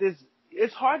was like this.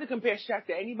 It's hard to compare Shaq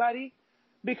to anybody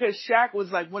because Shaq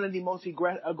was like one of the most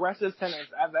aggressive centers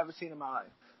I've ever seen in my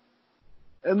life.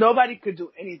 And nobody could do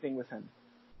anything with him.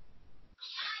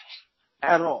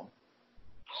 At all.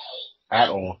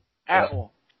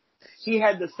 He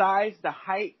had the size, the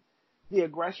height, the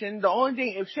aggression. The only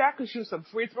thing, if Shaq could shoot some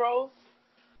free throws,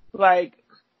 like,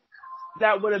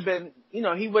 that would have been,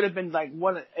 he would have been like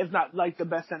one, if not like the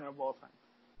best center of all time.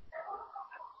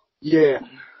 Yeah.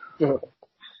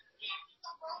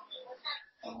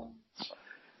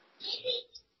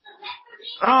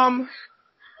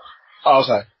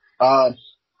 Okay.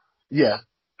 Yeah.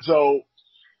 So,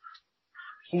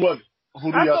 who was it?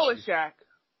 Who do you I'll go with Shaq.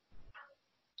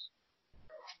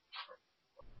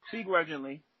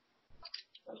 Begrudgingly.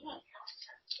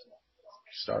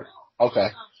 Start.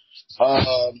 Okay.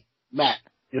 Matt,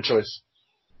 your choice.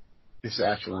 It's the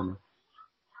actual one.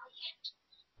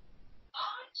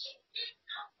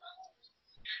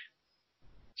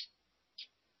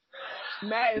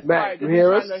 Matt is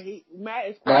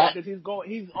quiet because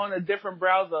he's on a different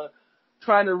browser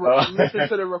trying to listen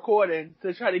to the recording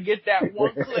to try to get that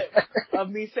one clip of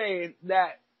me saying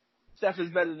that Steph is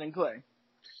better than Klay.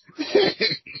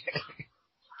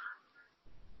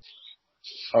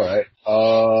 All right.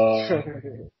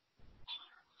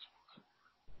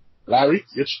 Larry,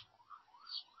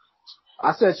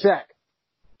 I said Shaq.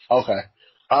 Okay.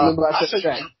 Remember I I said say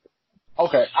Shaq.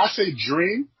 okay. I say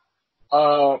Dream.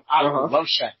 I love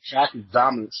Shaq. Shaq is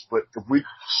dominant, but if we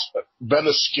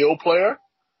better skill player,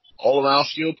 all around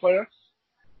skill player,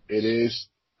 it is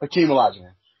Hakeem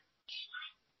Olajuwon.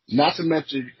 Not to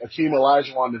mention, Hakeem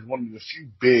Olajuwon is one of the few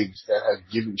bigs that has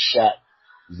given Shaq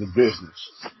the business.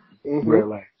 Real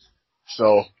life.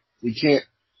 So we can't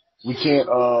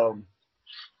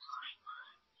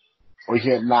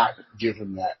not give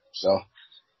him that. So, all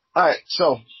right.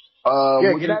 So,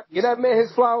 Get that man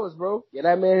his flowers, bro. Get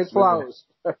that man his flowers.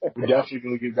 we're definitely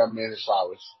gonna give that man his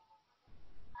flowers.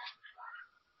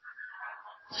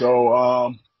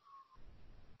 So,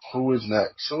 who is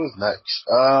next?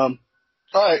 All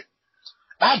right.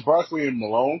 I have Barkley and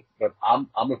Malone, but I'm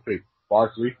gonna pick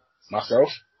Barkley myself.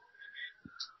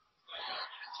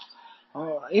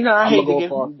 You know, I I'm hate to go give.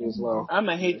 Barkley as well. I'm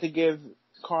gonna hate to give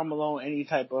Karl Malone any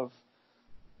type of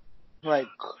like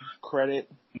credit,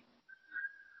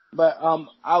 but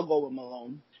I'll go with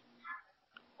Malone.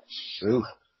 Shoot.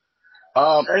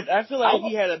 I feel like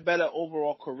he had a better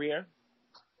overall career.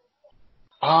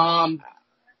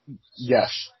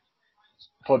 Yes.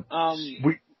 But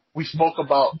we spoke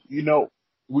about,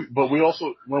 but we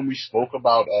also, when we spoke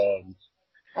about,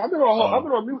 I've been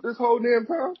on mute this whole damn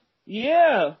time.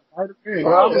 Yeah. Y'all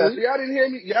didn't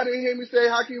hear me say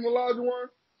Hakeem Olajuwon?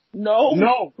 No.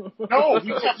 We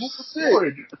kept moving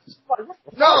forward.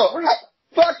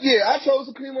 Fuck yeah, I chose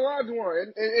Hakeem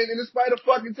Olajuwon, and in spite of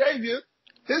fucking Tavia,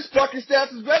 his fucking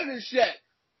stats is better than Shaq.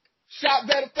 Shot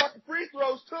better fucking free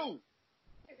throws too.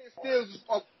 His steals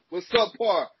was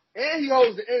subpar. And he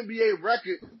holds the NBA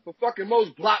record for fucking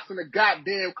most blocks in a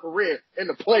goddamn career in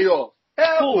the playoffs.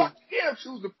 Hell, fuck him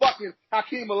choosing fucking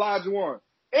Hakeem Olajuwon.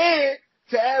 And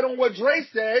to add on what Dre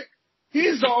said,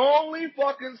 he's the only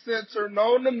fucking center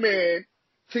known to man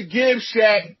to give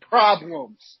Shaq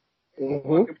problems in the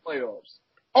fucking playoffs.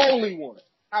 Only one.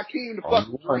 Hakeem the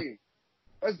fucking Dream.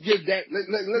 Let's give that.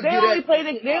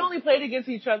 They only played against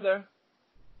each other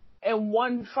in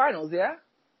one finals. Yeah.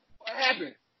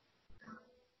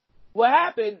 What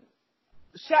happened?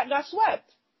 Shaq got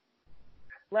swept,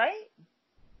 right?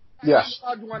 Yes.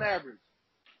 Olajuwon average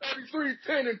 33,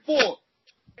 10, and 4,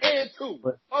 and 2.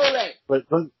 All that. But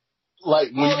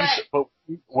like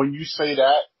when you say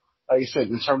that, like I said,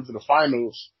 in terms of the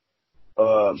finals,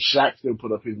 Shaq still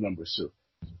put up his numbers too.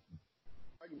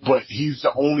 But he's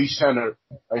the only center.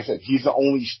 Like I said, Hakeem's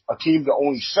the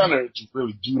only center to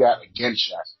really do that against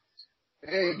Shaq.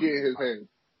 And get his hand.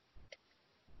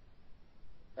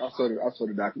 I saw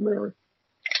the documentary.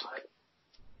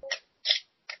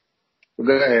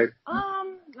 Go ahead.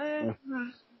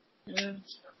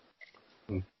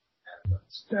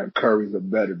 Steph Curry's a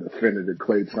better defender than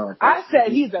Klay Thompson. I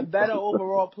said he's a better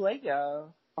overall player.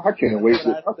 I can't wait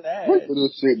for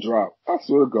this shit drop. I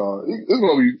swear to God, it's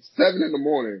gonna be 7 in the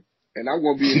morning, and I'm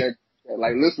gonna be in that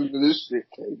like listening to this shit.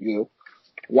 You know,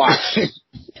 watch.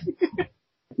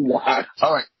 Watch.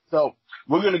 All right, so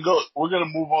we're gonna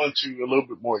move on to a little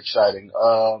bit more exciting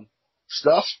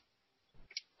stuff.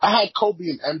 I had Kobe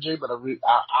and MJ, but I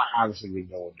honestly really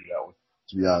don't want to do that one,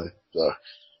 to be honest. So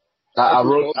I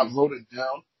wrote it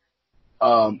down.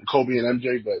 Kobe and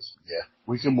MJ, but yeah,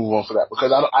 we can move on for that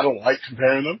because I don't like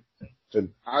comparing them.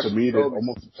 To me, they're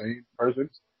almost the same person.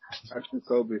 I choose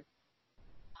Kobe.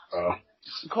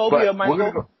 Kobe or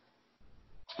Michael?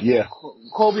 Yeah.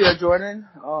 Kobe or Jordan?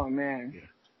 Oh man. Yeah.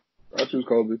 I choose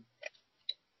Kobe.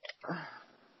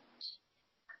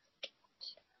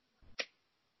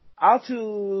 I'll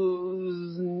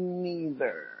choose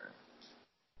neither.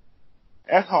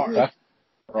 That's hard. That's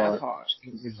hard.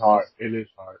 It's hard. It is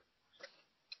hard.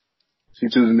 She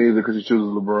chooses neither because she chooses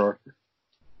LeBron.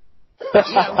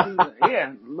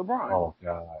 Yeah, LeBron. Oh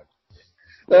God.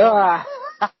 Yeah.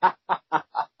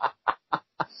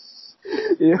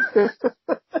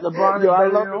 LeBron is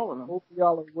better than all of them. Hope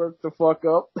y'all have worked the fuck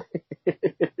up.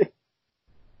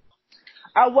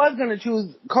 I was gonna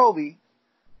choose Kobe,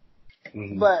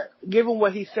 but given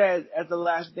what he said at the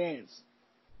Last Dance,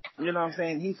 you know what I'm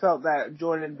saying, he felt that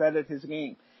Jordan bettered his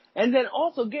game. And then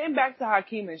also getting back to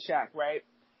Hakeem and Shaq, right?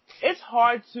 It's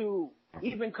hard to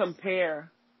even compare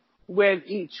where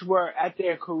each were at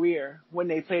their career when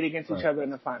they played against each other in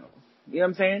the finals. You know what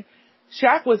I'm saying?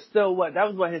 Shaq was still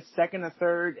that was his second or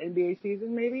third NBA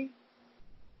season, maybe?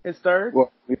 His third?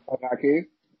 What, Hakeem?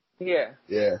 Yeah.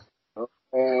 Yeah.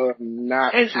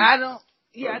 Not. And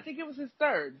I think it was his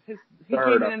third. He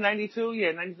came in 92,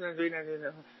 92, 93,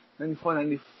 94,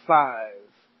 95.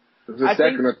 It was his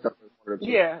second or third.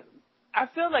 Yeah. I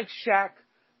feel like Shaq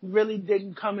really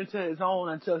didn't come into his own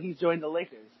until he joined the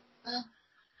Lakers.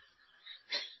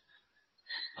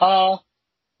 I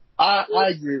I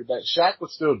agree with that. Shaq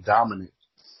was still dominant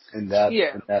in that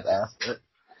aspect.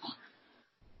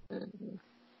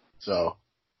 So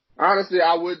honestly,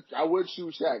 I would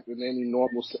choose Shaq in any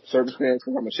normal circumstance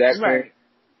because I'm a Shaq fan. Right.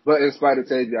 But in spite of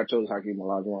Tasia, I chose Hakeem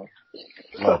Olajuwon.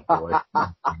 Oh boy.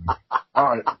 All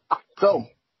right. So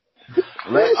you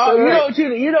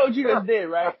know what you just did,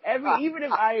 right? Even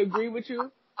if I agree with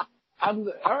you, I'm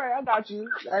good. All right. I got you.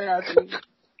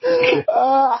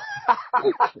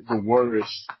 The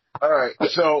worst. All right.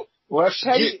 So let's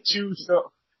get to some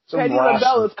Teddy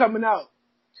LaBella's coming out.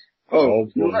 Oh,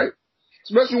 you're right.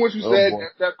 Especially when you said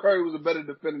that Curry was a better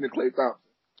defender than Klay Thompson.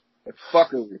 That's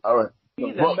fucking. All right.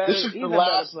 This is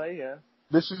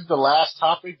the last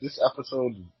topic. This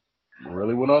episode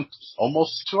really went on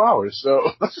almost 2 hours.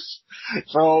 So this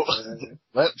feel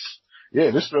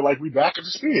like we back at the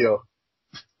studio.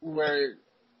 Right.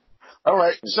 All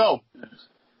right. So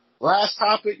last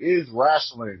topic is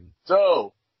wrestling.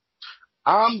 So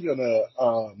I'm gonna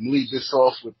lead this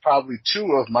off with probably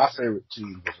two of my favorite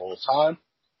teams of all time.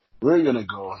 We're gonna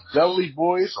go Dudley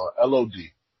Boys or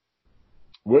LOD.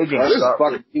 We're gonna start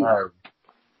with Larry.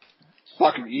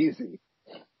 Fucking easy.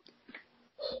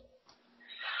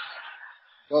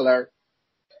 Go, Larry.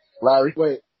 Larry.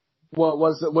 Wait,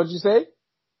 what'd you say?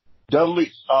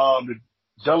 Dudley, the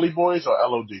Dudley Boys or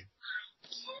LOD?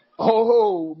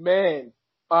 Oh man.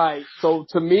 Alright, so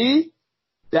to me,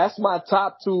 that's my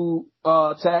top two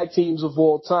tag teams of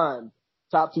all time.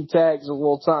 Top two tags of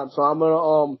all time. So I'm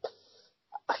gonna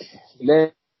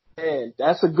man,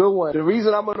 that's a good one. The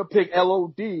reason I'm gonna pick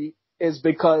LOD is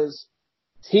because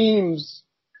teams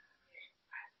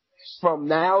from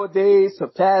nowadays to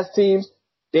past teams,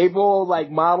 they've all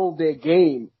like modeled their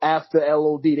game after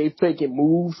LOD. They've taken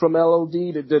moves from LOD.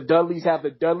 The Dudleys have the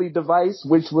Dudley device,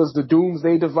 which was the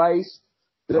Doomsday device.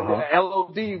 The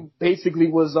LOD basically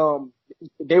was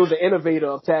they were the innovator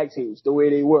of tag teams the way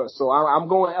they were. So I'm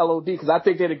going LOD because I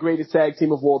think they're the greatest tag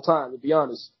team of all time, to be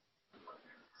honest.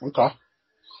 Okay.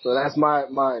 So that's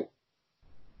mine.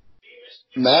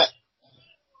 Matt?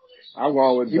 I'm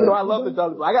going with Even though I love the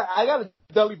Dudley Boys. I got the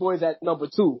Dudley Boys at number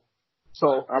 2.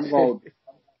 So I'm going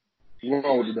with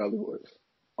the Dudley Boys.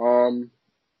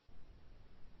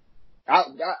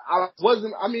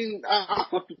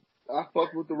 I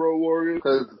fucked with the Road Warriors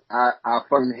because I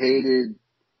fucking hated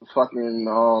fucking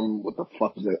what the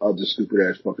fuck is that other stupid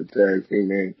ass fucking tag team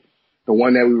name? The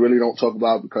one that we really don't talk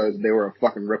about because they were a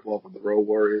fucking rip off of the Road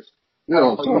Warriors. You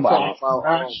know what I'm talking about?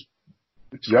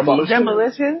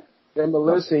 Demolition?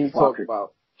 Demolition you talk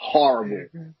about. Horrible.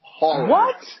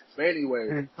 What? But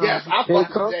anyway, yes, I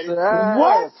fucking said it.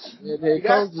 What? Here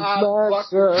comes the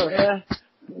smash.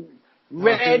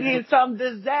 Ready some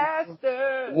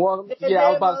disaster. I was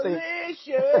about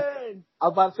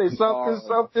to say something.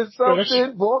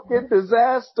 Walking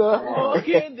disaster.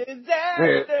 Walking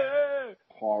disaster.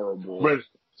 Horrible.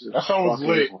 That song was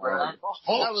lit. That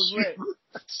was lit.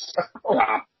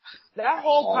 That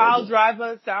whole Pile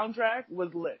Driver soundtrack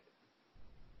was lit.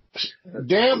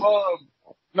 Damn,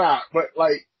 but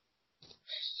like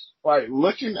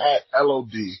looking at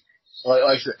LOD,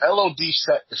 like the LOD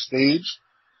set the stage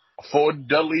for the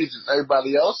Dudleys and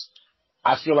everybody else.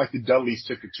 I feel like the Dudleys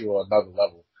took it to another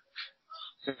level.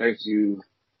 Thank you.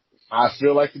 I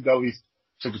feel like the Dudleys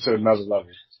took it to another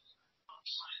level.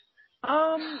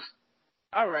 All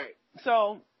right.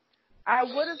 So I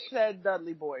would have said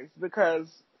Dudley Boys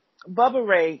because Bubba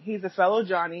Ray, he's a fellow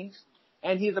Johnny,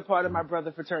 and he's a part of my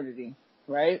brother fraternity,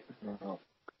 right?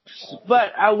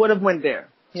 But I would have went there,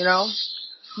 you know?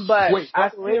 But wait,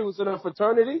 Bubba Ray was in a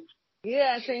fraternity?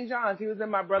 Yeah, at St. John's. He was in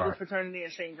my brother's fraternity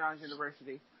at St. John's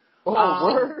University.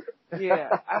 Oh, word? Yeah.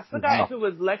 I forgot if it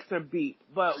was Lex or Beat,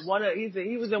 but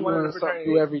he was in one of the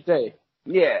fraternities. Every day.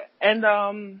 Yeah. And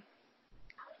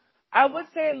I would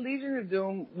say Legion of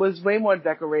Doom was way more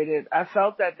decorated. I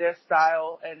felt that their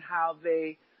style and how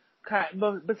they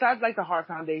but besides like the Heart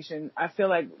Foundation, I feel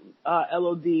like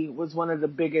LOD was one of the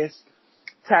biggest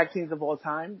tag teams of all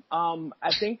time.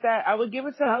 I think that I would give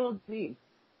it to LOD.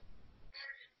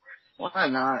 Why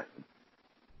not?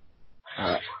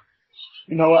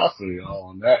 You know what? I feel you all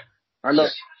on that. I know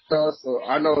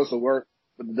it's a work,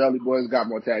 but the Dudley Boys got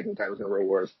more tag team titles than Road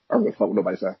Warriors. I don't give a fuck what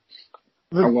nobody say.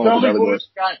 The Dudley Boys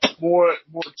got more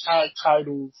tag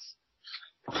titles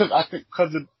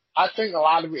because I think a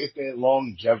lot of it is their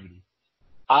longevity.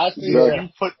 I think if you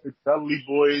put the Dudley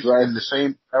Boys in the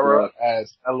same era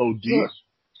as LOD,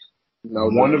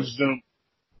 one of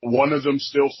them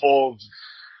still falls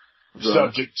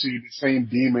subject to the same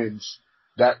demons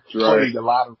that plagued a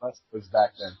lot of wrestlers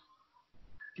back then.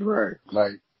 Right.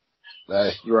 Like,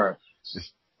 right.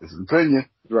 It's an opinion.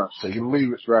 Right. Take it or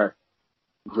leave it. Right.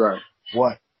 Right.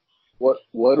 What?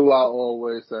 What do I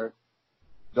always say?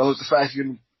 Don't let the facts get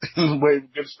in the way of a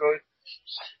good story.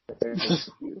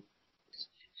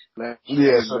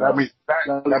 Yeah, so that means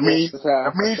I'm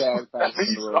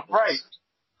right.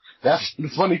 That's the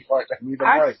funny part. That means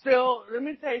I'm right. Let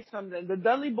me tell you something. The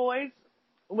Dudley Boys,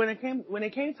 when it came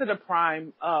to the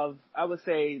prime of, I would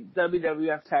say,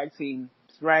 WWF tag teams,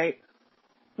 right?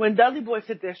 When Dudley Boys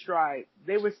hit their stride,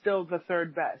 they were still the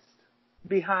third best,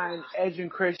 behind Edge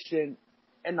and Christian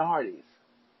and the Hardys.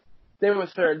 They were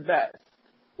third best.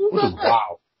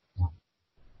 Wow.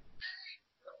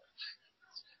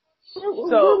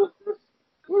 So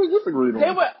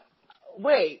they were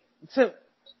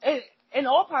in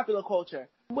all popular culture,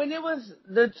 when it was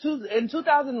in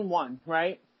 2001,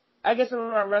 right? I guess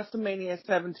around WrestleMania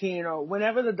 17 or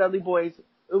whenever the Dudley Boys,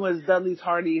 it was Dudley's,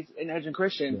 Hardys, and Edge and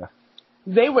Christian. Yeah.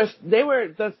 They were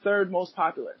the third most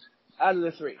popular out of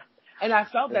the three, and I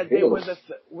felt that they were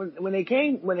when it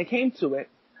came to it,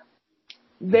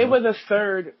 they were the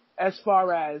third as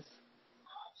far as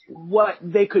what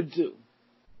they could do.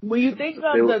 When you think of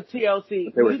the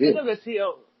TLC,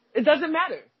 it doesn't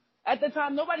matter. At the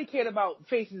time, nobody cared about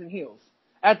faces and heels.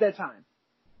 At that time,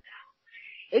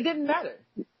 it didn't matter.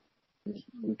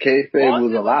 Kayfabe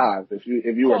was alive. If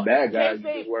you were a bad guy,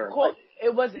 you were.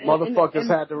 It was motherfuckers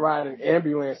had to ride in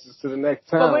ambulances to the next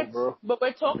town, bro. But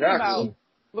we're talking about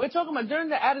during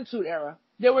the Attitude Era,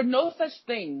 there were no such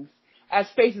things as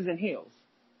faces and heels.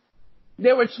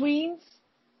 There were tweens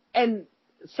and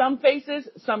some faces,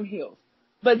 some heels.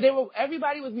 But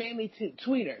everybody was mainly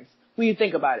tweeners when you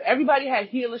think about it. Everybody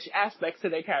had heelish aspects to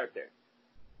their character.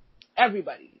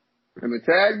 Everybody. In the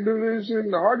tag division,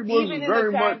 the Hardy Boys was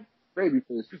very much baby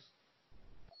faces.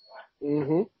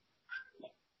 Mm-hmm.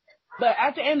 But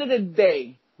at the end of the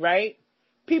day, right,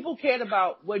 people cared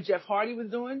about what Jeff Hardy was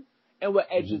doing and what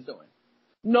Edge was doing.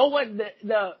 Know what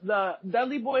the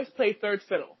Dudley Boys played third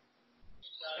fiddle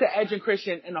to Edge and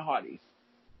Christian and the Hardys.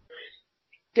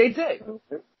 They did.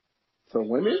 So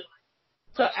women?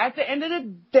 So at the end of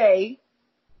the day,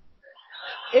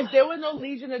 if there was no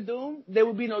Legion of Doom, there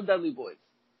would be no Dudley Boys.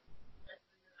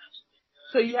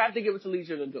 So you have to give it to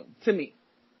Legion of Doom, to me.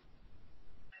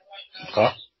 Okay.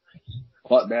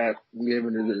 Fuck that. I'm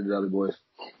giving it to the Dudley Boys.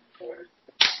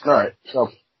 All right. So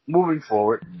moving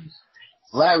forward,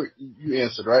 Larry, you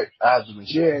answered, right? I have to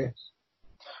mention. Yeah.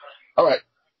 All right.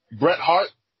 Bret Hart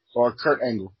or Kurt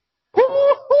Angle?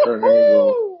 Kurt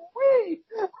Angle.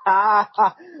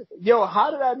 Yo,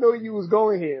 how did I know you was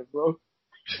going here, bro?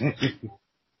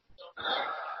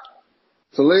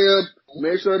 Talia,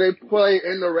 make sure they play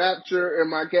In the Rapture in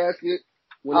my casket.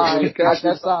 I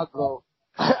guess I'll go.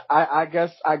 I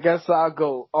guess I'll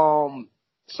go.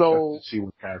 So see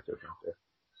what character right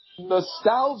there.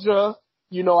 Nostalgia.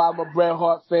 You know, I'm a Bret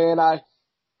Hart fan. I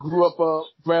grew up a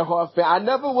Bret Hart fan. I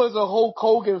never was a Hulk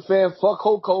Hogan fan. Fuck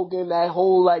Hulk Hogan. That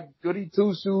whole like goody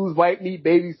two shoes, white meat,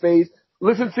 baby face.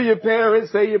 Listen to your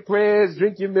parents, say your prayers,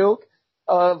 drink your milk,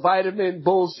 vitamin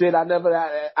bullshit. I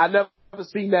never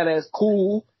seen that as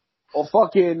cool or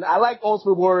fucking. I like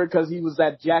Ultimate Warrior because he was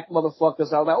that jack motherfucker.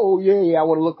 So I was like, oh yeah, I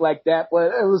want to look like that.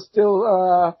 But it was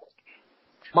still,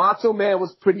 Macho Man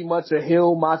was pretty much a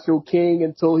heel Macho King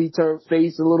until he turned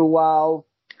face a little while.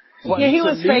 But yeah, he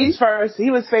was face first. He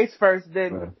was face first,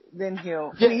 then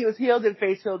heel. Yeah. He was heel, then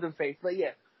face, but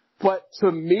yeah. But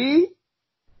to me,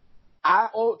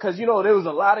 cause you know, there was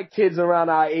a lot of kids around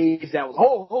our age that was,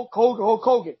 Hulk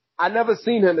Hogan. I never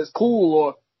seen him as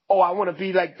cool or, I want to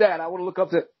be like that. I want to look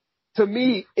up to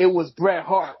me, it was Bret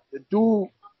Hart. The dude,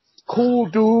 cool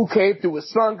dude, came through with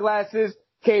sunglasses,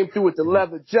 came through with the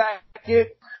leather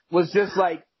jacket, was just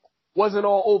like, wasn't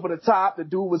all over the top. The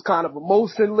dude was kind of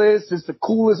emotionless, just the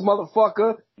coolest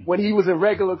motherfucker. When he was in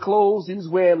regular clothes, he was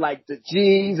wearing like the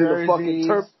jeans and the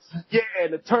fucking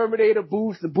and the Terminator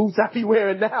boots, the boots I be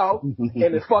wearing now,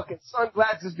 and the fucking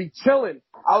sunglasses be chilling.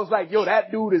 I was like, yo, that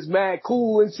dude is mad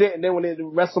cool and shit. And then when in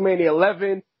WrestleMania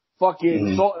 11,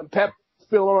 fucking salt and pepper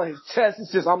spill on his chest,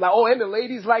 it's just, I'm like, and the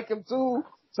ladies like him too.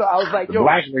 So I was like, yo,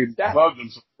 black ladies love him.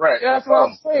 That's what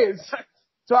I'm saying.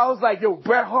 So I was like, yo,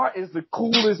 Bret Hart is the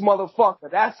coolest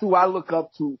motherfucker. That's who I look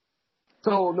up to.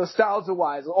 So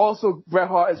nostalgia-wise. Also, Bret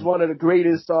Hart is one of the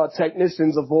greatest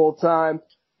technicians of all time,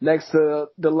 next to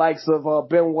the likes of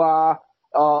Benoit,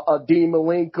 Dean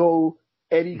Malenko,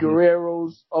 Eddie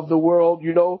Guerrero's of the world,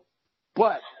 you know.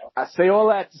 But I say all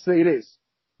that to say this.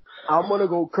 I'm going to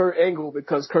go Kurt Angle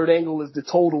because Kurt Angle is the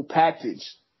total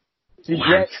package. See,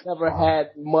 Bret never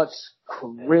had much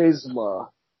charisma.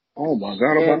 Oh, my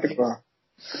God, I'm about to cry.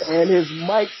 And his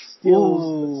mic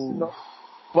skills, you know.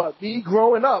 But me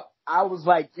growing up, I was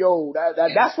like, yo,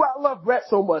 that's why I love Bret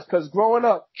so much, because growing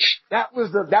up, that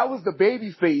was the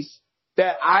baby face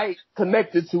that I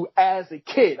connected to as a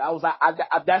kid. I was like,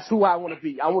 that's who I want to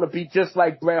be. I want to be just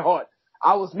like Bret Hart.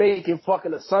 I was making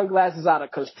fucking the sunglasses out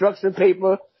of construction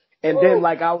paper. And then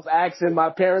like I was asking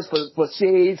my parents for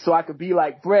shades so I could be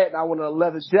like Bret, and I wanted a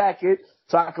leather jacket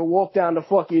so I could walk down the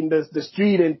fucking the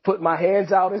street and put my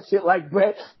hands out and shit like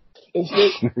Bret and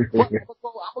shit. But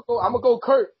I'm gonna go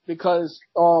Kurt because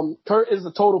Kurt is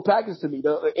the total package to me.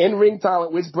 The in-ring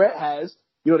talent which Bret has,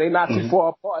 you know, they're not too far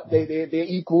apart. They're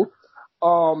equal.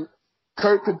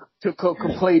 Kurt could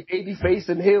play babyface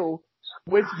and heel,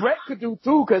 which Bret could do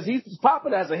too because he's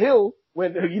popping as a heel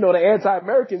when, you know, the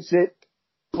anti-American shit.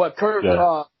 But Kurt,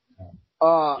 as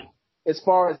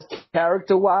far as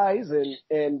character-wise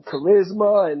and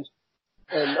charisma and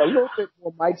a little bit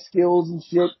more mic skills and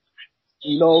shit,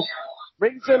 you know,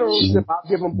 ring generalship, I'll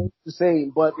give them both the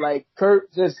same. But like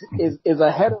Kurt just is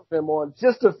ahead of him on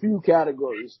just a few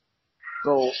categories.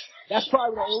 So that's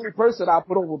probably the only person I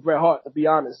put over Bret Hart, to be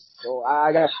honest. So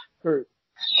I got Kurt.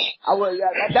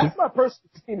 That's my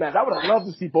personal team match. I would have loved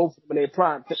to see both of them in their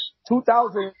prime.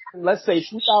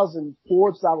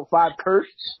 2004, 2005 Kurt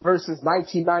versus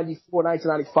 1994,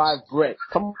 1995 Bret.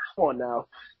 Come on now.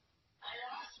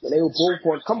 And they were both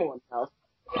on. Come on now.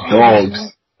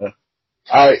 Dogs.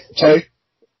 All right, Tay.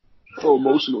 So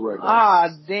emotional right now. Ah,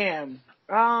 damn.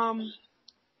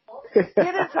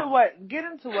 Get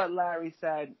into what Larry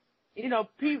said. You know,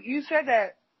 you said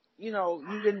that, you know,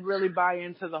 you didn't really buy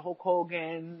into the Hulk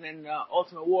Hogan and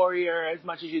Ultimate Warrior as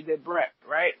much as you did Bret,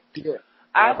 right? Yeah.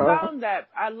 I found that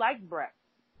I liked Bret.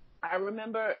 I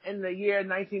remember in the year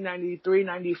 1993,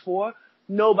 94,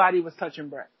 nobody was touching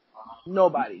Bret.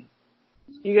 Nobody.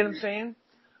 You get what I'm saying?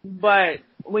 But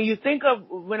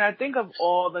when I think of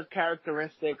all the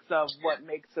characteristics of what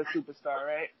makes a superstar,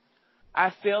 right?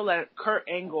 I feel that Kurt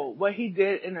Angle, what he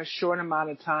did in a short amount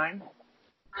of time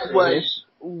was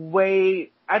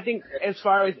way, I think as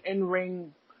far as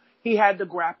in-ring, he had the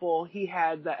grapple, he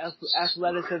had the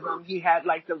athleticism, he had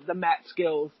like the mat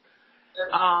skills.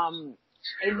 And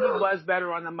he was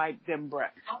better on the mic than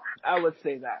Bret. I would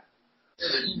say that.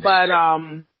 But,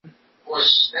 I'm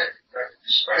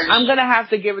gonna have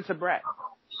to give it to Bret.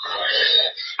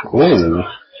 Ooh.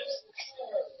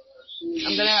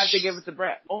 I'm gonna have to give it to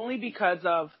Bret. Only because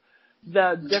of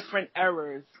the different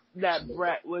eras that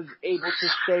Bret was able to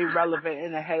stay relevant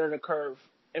and ahead of the curve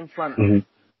in front of.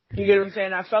 You get what I'm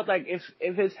saying? I felt like if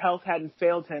his health hadn't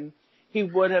failed him, he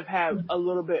would have had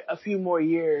a few more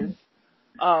years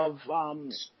of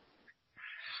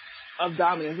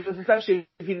dominance, because especially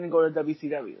if he didn't go to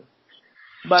WCW.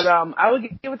 But I would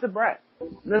give it to Bret.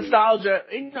 Nostalgia,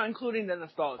 you know, including the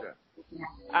nostalgia.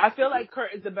 I feel like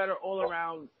Kurt is a better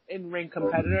all-around in-ring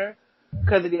competitor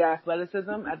because of the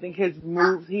athleticism. I think his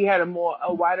moves, he had a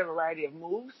wider variety of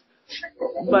moves.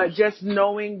 But just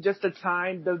knowing just the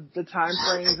time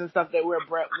frames and stuff that where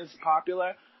Bret was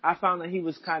popular, I found that he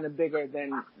was kind of bigger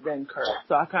than Kurt.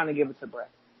 So I kind of give it to Bret.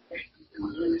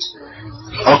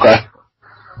 Okay.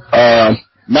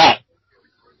 Matt.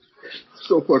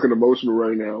 So fucking emotional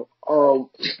right now.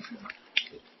 All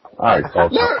right,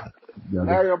 folks.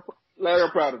 Larry, I'm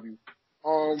proud of you.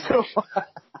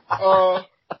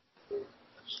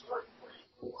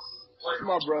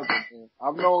 My brother, man.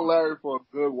 I've known Larry for a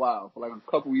good while, for like a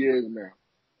couple years now.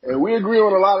 And we agree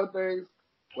on a lot of things,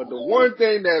 but the one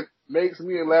thing that makes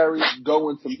me and Larry go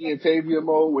into me and Tavia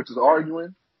mode, which is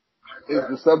arguing, is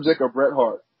the subject of Bret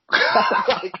Hart.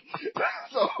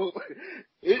 So,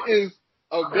 it is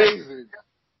amazing.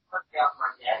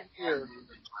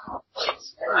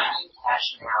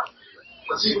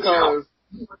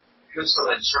 Because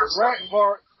Bret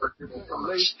Hart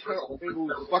lays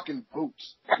Angle's fucking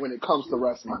boots when it comes to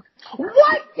wrestling.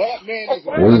 What? That man is a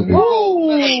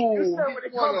You said when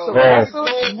it comes to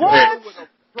wrestling? What?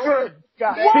 Good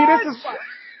God.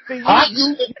 See, this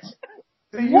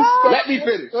is Let me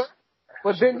finish.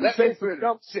 But then you say some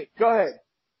dumb shit. Go ahead.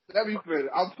 Let me finish.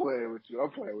 I'm playing with you.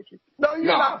 No, you're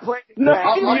not playing. No,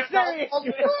 you're serious.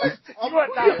 You are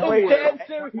not playing. Dead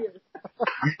serious. You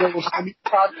know, I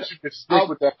probably should just stick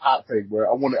with that hot take, bro.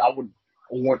 I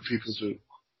want people to.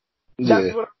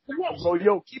 That's what I want, bro.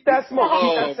 Yo, keep that smoke.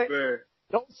 Keep that man.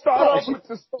 Don't start off with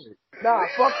the smoke. Nah,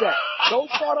 fuck that. Don't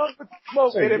start off with the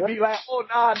smoke and then be like, oh,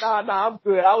 nah, I'm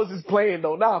good. I was just playing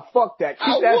though. Nah, fuck that.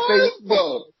 Keep that same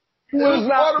smoke. Who is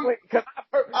not playing? Cause I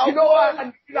heard, you know why I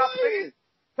knew you're not playing?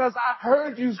 Because I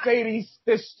heard you say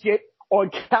this shit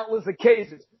on countless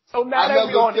occasions. So now that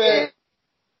we're on air.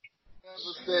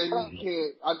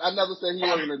 I never said he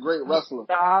wasn't a great wrestler.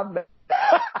 Nah,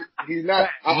 he's not.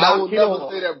 I will never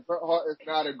say that Bret Hart is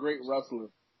not a great wrestler.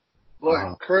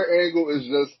 But Kurt Angle is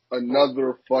just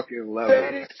another fucking level.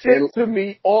 Say this shit to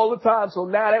me all the time. So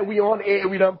now that we on air,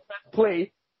 we done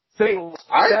play. Say but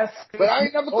I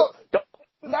ain't never thought.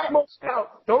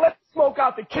 Don't let the smoke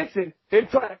out the kitchen. Then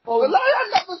try to close. But I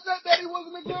never said that he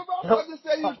wasn't a good wrestler. I just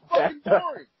said he was fucking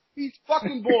boring. He's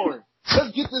fucking boring.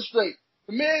 Let's get this straight.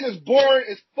 The man is boring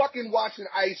as fucking watching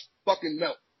ice fucking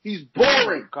melt. He's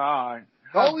boring. Oh, God.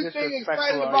 The only thing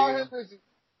exciting about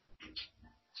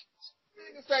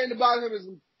him is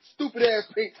stupid ass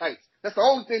pink tights. That's the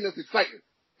only thing that's exciting.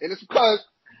 And it's because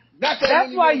that's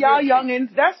why y'all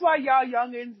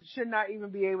youngins should not even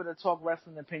be able to talk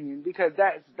wrestling opinion, because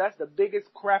that's the biggest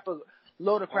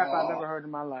load of crap I've ever heard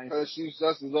in my life. Because she's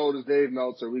just as old as Dave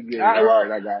Meltzer. We get it.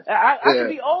 I got you. I could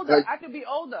be older. I could be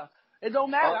older. It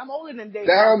don't matter. I'm older than Dave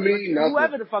Meltzer.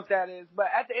 Whoever the fuck that is. But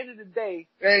at the end of the day,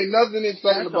 there ain't nothing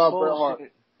exciting about Bret Hart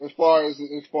as far as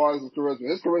his charisma.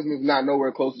 His charisma is not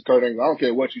nowhere close to Kurt Angle. I don't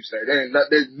care what you say.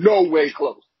 There's no way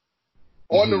close.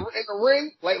 In the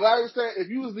ring, like Larry said, if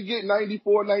you was to get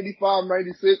 94, 95,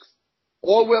 96,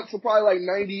 all the way up to probably like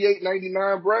 98,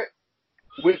 99 Bret,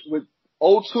 with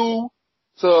 02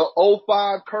 to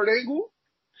 05 Kurt Angle,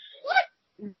 what?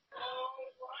 Iron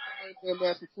Man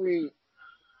match between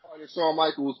Shawn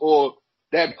Michaels, or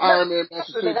that Iron Man match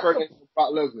between Kurt Angle and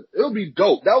Brock Lesnar. It'll be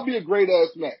dope. That would be a great ass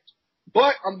match.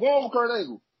 But I'm going with Kurt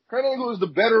Angle. Kurt Angle is the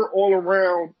better all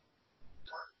around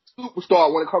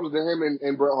superstar when it comes to him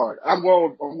and Bret Hart. I'm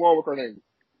going with Kurt Angle.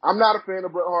 I'm not a fan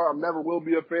of Bret Hart. I never will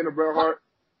be a fan of Bret Hart.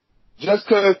 Just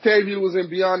because Tavia was in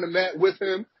Beyond the Mat with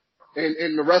him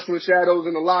in the wrestling shadows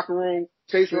in the locker room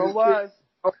chasing his kids.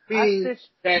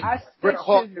 I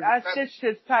stitched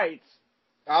his tights.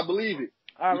 I believe it.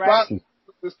 All right.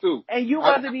 This too. And you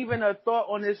wasn't even a thought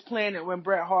on this planet when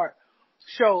Bret Hart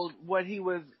showed what he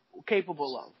was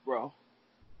capable of, bro.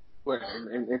 What,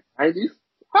 in 90s?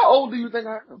 How old do you think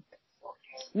I am?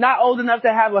 Not old enough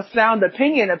to have a sound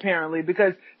opinion, apparently,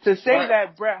 because to say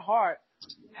that Bret Hart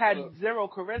had zero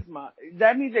charisma,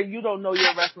 that means that you don't know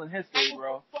your wrestling history,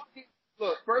 bro.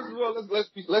 Look, first of all, let's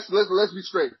be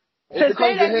straight. To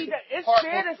say that it's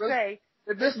fair to say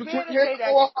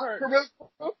that Kurt.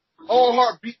 Owen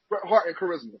Hart beat Bret Hart in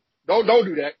charisma. Don't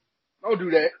do that. Don't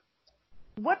do that.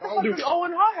 What the fuck does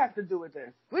Owen Hart have to do with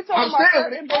this? We're talking about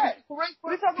Kurt and Bret.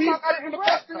 We're talking about Kurt and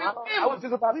Bret.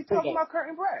 We're talking about Kurt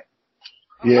and Bret.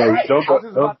 Yeah,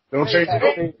 don't change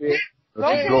it.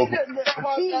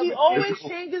 He always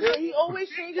changes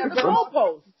the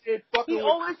goalposts.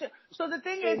 So the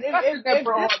thing is, if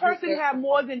this person had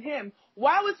more than him,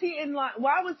 why was he in line?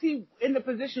 Why was he in the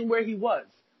position where he was?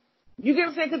 You get what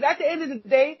I'm saying? Because at the end of the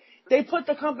day, they put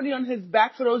the company on his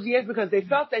back for those years because they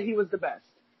felt that he was the best.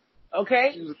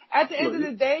 Okay? At the end of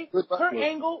the day,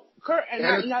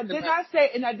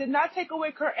 I did not take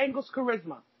away Kurt Angle's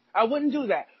charisma. I wouldn't do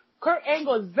that. Kurt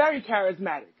Angle is very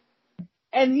charismatic.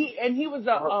 And he was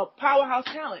a powerhouse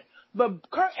talent. But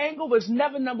Kurt Angle was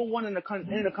never number one in the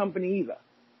company either.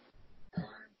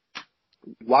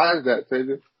 Why is that,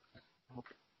 Taylor?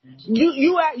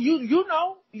 You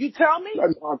know, you tell me.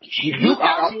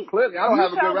 Clearly, I don't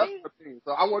have a good wrestling team,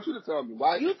 so I want you to tell me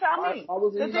why. You tell me.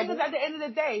 The thing is, at the end of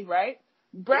the day, right?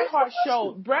 Bret Hart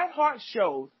showed.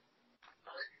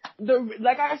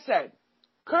 Like I said,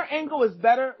 Kurt Angle was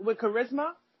better with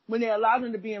charisma when they allowed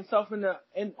him to be himself on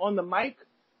the mic.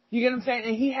 You get what I'm saying?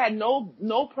 And he had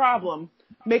no problem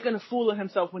making a fool of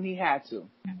himself when he had to.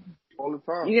 All the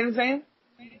time. You get what I'm saying?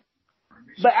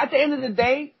 But at the end of the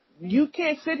day, you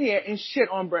can't sit here and shit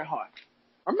on Bret Hart.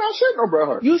 I'm not shitting on Bret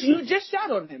Hart. You just shot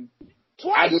on him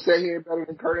twice. I just said he ain't better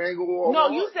than Kurt Angle. No,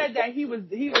 you said that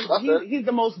he's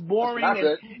the most boring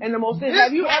and the most.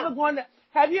 Have you ever gone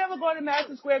to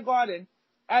Madison Square Garden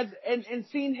and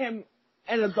seen him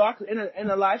in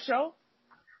a live show?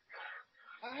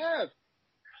 I have.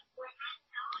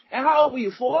 And how old were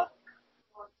you? 4?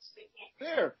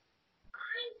 There.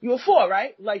 You were 4,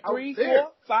 right? Like 3,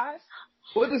 4, 5?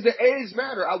 What does the age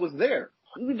matter? I was there.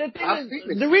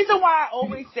 The reason why I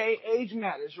always say age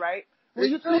matters, right? When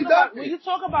you talk about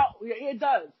it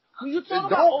does. When you talk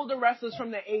about older wrestlers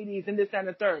from the 80s and this and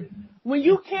the third, when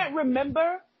you can't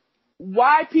remember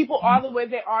why people are the way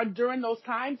they are during those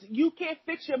times, you can't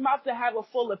fix your mouth to have a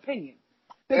full opinion.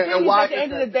 The thing is, at the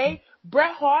end of the day,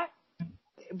 Bret Hart,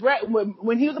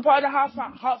 when he was a part of the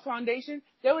Hart Foundation,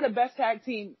 they were the best tag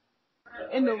team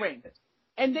in the ring.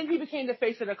 And then he became the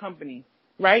face of the company,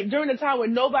 right? During the time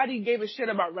when nobody gave a shit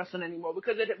about wrestling anymore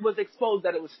because it was exposed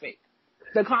that it was fake.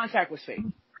 The contact was fake.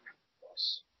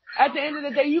 At the end of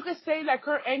the day, you can say that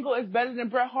Kurt Angle is better than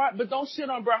Bret Hart, but don't shit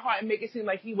on Bret Hart and make it seem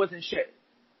like he wasn't shit.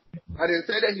 I didn't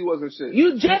say that he wasn't shit.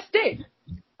 You just did.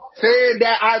 Saying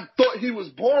that I thought he was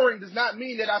boring does not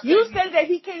mean that I said You said that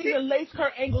he can't even lace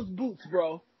Kurt Angle's boots,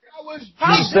 bro. I was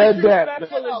How You said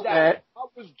disrespectful is that? I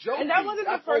was joking. And that wasn't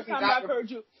the first time I've heard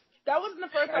you. That wasn't the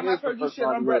first time I've heard you shit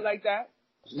on Brett like that.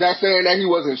 Not saying that he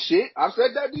wasn't shit. I've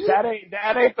said that to you. That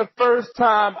ain't the first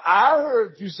time I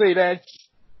heard you say that.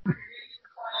 I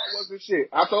wasn't shit.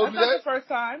 I told That's you not that. the first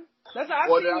time. That's not. I've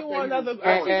seen you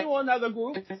on other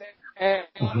groups.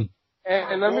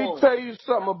 And let me tell you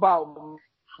something about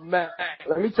Matt.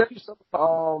 Let me tell you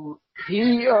something.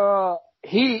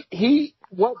 He.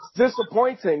 What's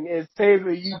disappointing is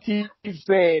Taylor. You keep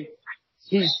saying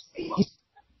he's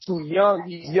too young.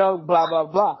 He's young. Blah blah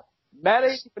blah. Matt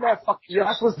ain't even that fucking young.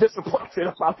 That's what's disappointing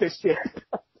about this shit.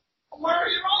 All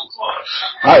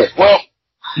right. Well,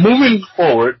 moving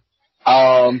forward,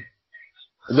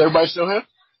 is everybody still here?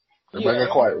 Everybody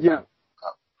got quiet. Yeah.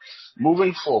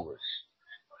 Moving forward,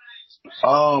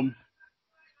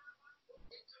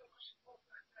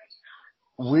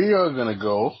 we are gonna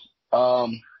go,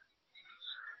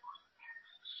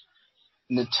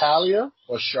 Natalia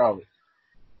or Charlotte?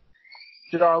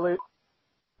 Charlotte.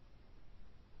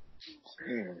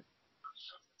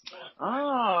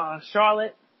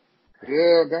 Charlotte.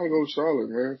 Yeah, gotta go Charlotte,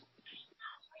 man.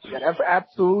 Yeah, that's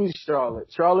absolutely Charlotte.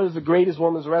 Charlotte is the greatest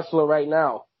women's wrestler right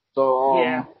now. So,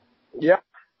 yeah.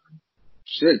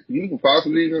 Shit, you can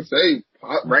possibly even say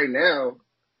right now.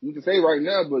 You can say right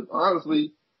now, but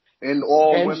honestly, in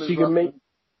all and women's she can make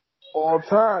all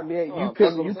time. Yeah, you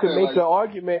can make the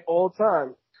argument all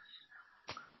time.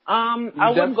 I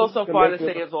wouldn't go so far to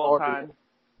say it's all time.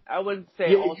 I wouldn't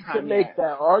say all time. You can make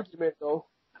that argument though.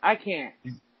 I can't.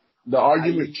 The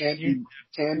argument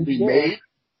can be made,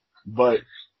 but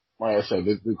like I said,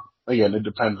 again, it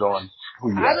depends on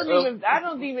who you are. I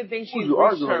don't even think she's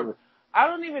reached her. I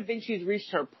don't even think she's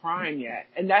reached her prime yet,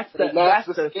 and that's the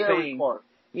thing. Part.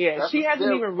 Yeah, that's she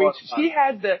hasn't even reached. She's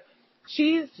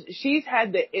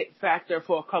had the it factor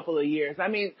for a couple of years. I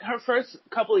mean, her first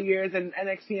couple of years in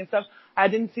NXT and stuff, I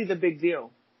didn't see the big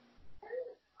deal.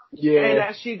 Yeah. And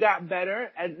as she got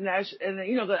better, and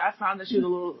you know, I found that she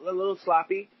was a little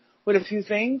sloppy with a few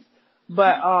things,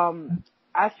 but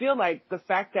I feel like the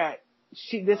fact that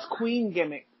this queen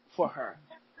gimmick for her,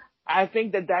 I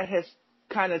think that has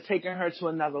kind of taken her to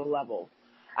another level.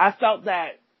 I felt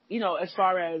that, you know, as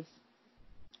far as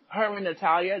her and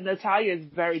Natalia is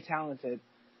very talented,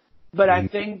 but I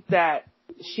think that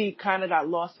she kind of got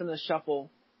lost in the shuffle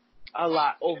a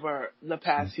lot over the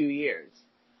past few years,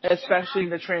 especially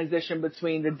the transition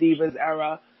between the Divas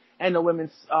era and the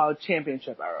Women's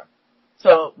Championship era.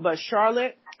 So, but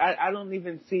Charlotte, I don't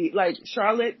even see, like,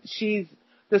 Charlotte,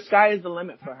 the sky is the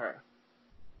limit for her.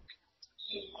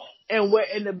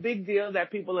 And the big deal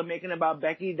that people are making about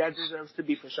Becky, that deserves to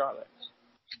be for Charlotte.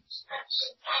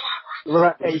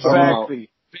 Right, exactly.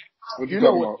 You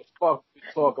know what the fuck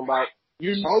we're talking about.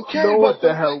 You know but what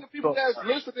the hell. The people that's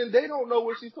listening, they don't know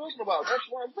what she's talking about. That's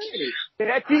why I'm saying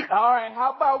it. All right,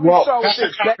 how about we start with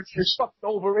this? Becky's fucking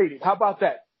overrated. How about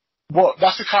that? Well,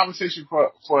 that's a conversation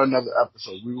for another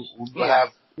episode. We'll have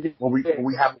when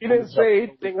we have. You didn't say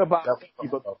anything about Becky,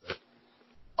 but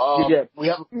we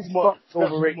have a few more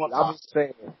overrated. I was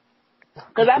saying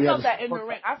because I felt that in the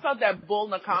ring. I felt that Bull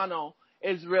Nakano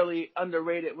is really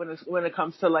underrated when it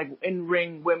comes to like in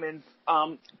ring women's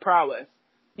prowess.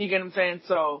 You get what I'm saying?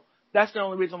 So that's the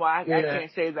only reason why I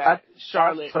can't say that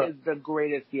Charlotte is the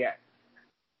greatest yet.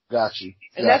 Got you.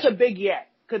 And that's a big yet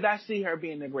because I see her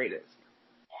being the greatest.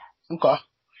 Okay.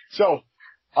 So,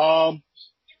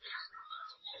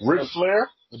 Ric Flair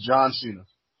or John Cena?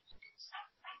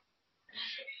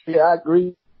 Yeah, I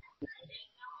agree.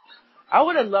 I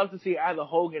would have loved to see either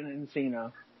Hogan and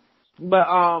Cena, but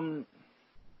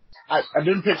I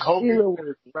didn't pick Hogan.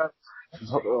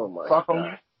 Oh my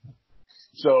God.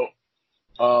 So,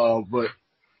 but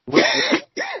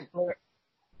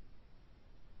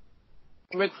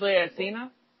Ric Flair and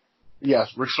Cena?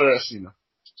 Yes, Ric Flair and Cena.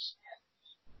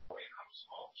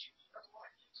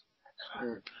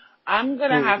 I'm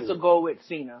gonna have to go with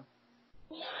Cena.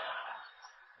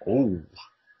 Oh,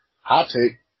 hot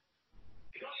take.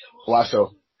 Why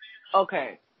so?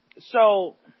 Okay,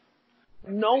 so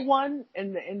no one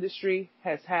in the industry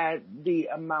has had the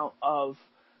amount of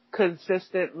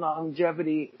consistent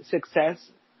longevity success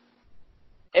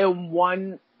in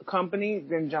one company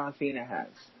than John Cena has.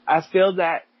 I feel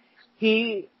that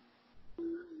he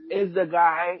is the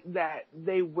guy that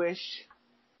they wish,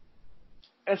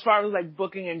 as far as like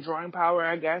booking and drawing power,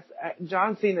 I guess,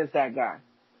 John Cena is that guy.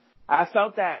 I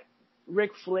felt that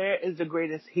Ric Flair is the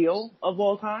greatest heel of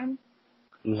all time.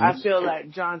 Mm-hmm. I feel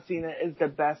that John Cena is the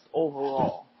best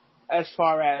overall as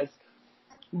far as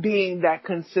being that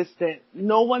consistent.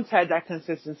 No one's had that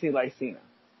consistency like Cena.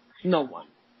 No one.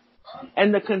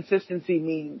 And the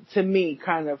consistency to me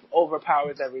kind of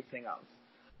overpowers everything else.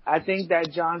 I think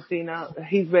that John Cena,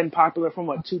 he's been popular from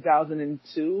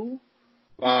 2002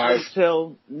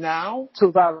 until now.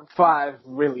 2005,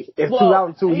 really. In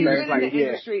 2002, he was like,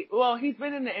 industry. Well, he's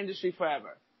been in the industry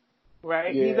forever,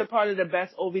 right? Yeah. He's a part of the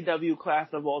best OVW class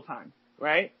of all time,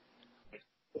 right?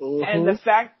 Mm-hmm. And the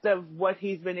fact of what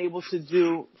he's been able to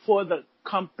do for the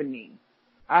company,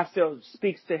 I feel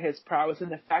speaks to his prowess,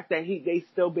 and the fact that they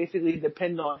still basically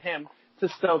depend on him to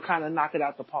still kind of knock it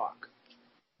out the park.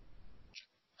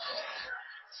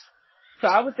 So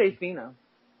I would say Cena.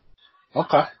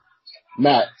 Okay.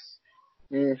 Matt.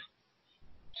 I'm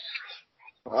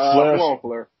going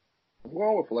Flair. I'm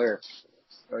going with Flair.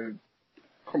 Like,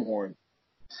 come on.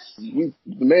 The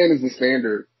man is the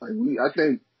standard. Like, I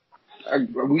think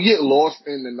we get lost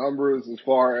in the numbers as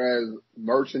far as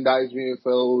merchandise being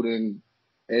sold and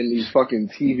these fucking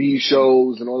TV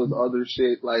shows and all this other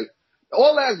shit. Like,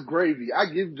 all that's gravy. I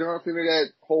give John Cena that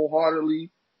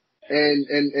wholeheartedly.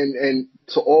 And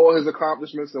to all his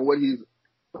accomplishments and what he's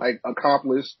like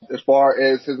accomplished as far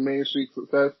as his main street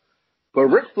success. But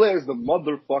Ric Flair is the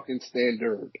motherfucking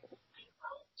standard.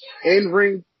 In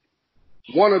ring,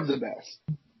 one of the best.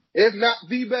 If not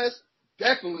the best,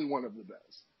 definitely one of the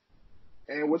best.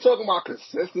 And we're talking about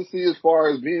consistency as far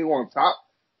as being on top.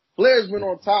 Flair's been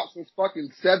on top since fucking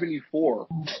 74.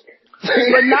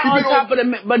 But not on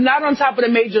top of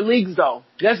the major leagues though.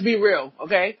 Let's be real,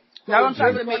 okay? Not on top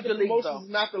of the major leagues though.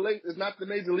 It's not the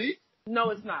major league?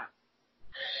 No, it's not.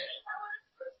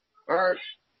 All right.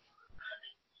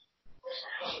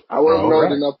 I wasn't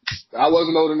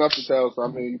old enough to tell, so I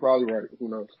mean, you're probably right. Who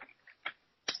knows?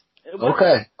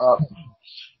 Okay.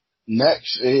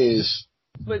 Next is.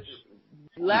 But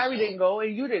Larry didn't go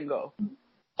and you didn't go.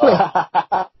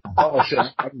 Oh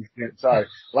shit! Sorry,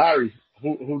 Larry.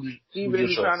 Who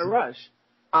really trying to rush?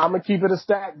 I'm gonna keep it a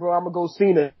stack, bro. I'm gonna go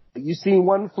Cena. You seen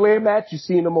one Flair match? You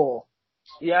seen them all?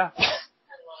 Yeah.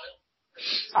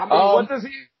 I mean, what does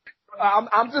he?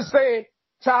 I'm just saying,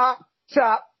 chop,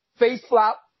 face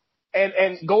flop,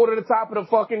 and go to the top of the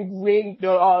fucking ring,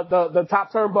 the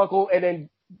top turnbuckle, and then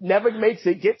never makes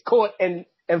it, gets caught, and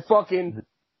fucking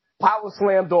power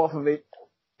slammed off of it.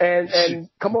 And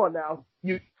come on now,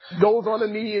 you goes on the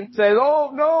knee and says,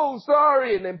 "Oh no,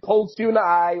 sorry," and then pokes you in the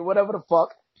eye, whatever the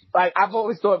fuck. Like, I've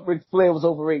always thought Ric Flair was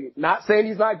overrated. Not saying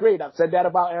he's not great. I've said that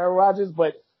about Aaron Rodgers,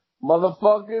 but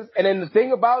motherfuckers. And then the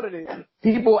thing about it is,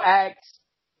 people ask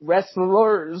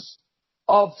wrestlers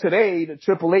of today, the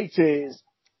Triple H's,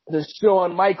 the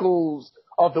Shawn Michaels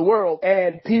of the world,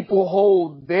 and people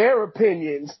hold their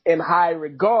opinions in high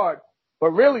regard. But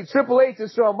really, Triple H and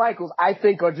Shawn Michaels, I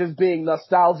think, are just being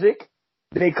nostalgic.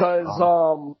 Because,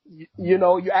 you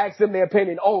know, you ask them their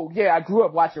opinion. Oh, yeah, I grew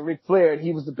up watching Ric Flair and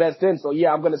he was the best then. So,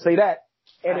 yeah, I'm going to say that.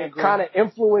 And it kind of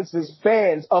influences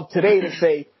fans of today to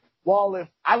say, well, if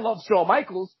I love Shawn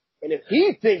Michaels and if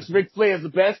he thinks Ric Flair is the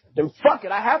best, then fuck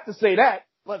it, I have to say that.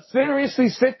 But seriously,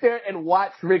 sit there and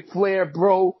watch Ric Flair,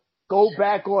 bro. Go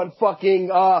back on fucking,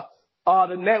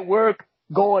 the network.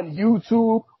 Go on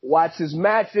YouTube. Watch his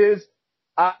matches.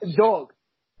 Dog.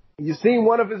 You seen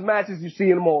one of his matches, you see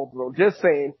them all, bro. Just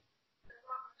saying.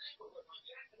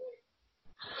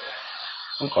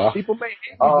 Okay. People may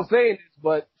hate me for saying this,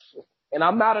 but, and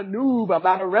I'm not a noob, I'm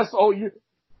not a wrestler.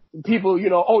 People, you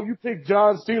know, you picked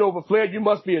John Cena over Flair, you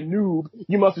must be a noob.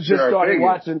 You must have just started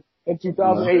watching in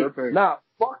 2008. Nah,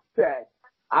 fuck that.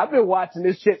 I've been watching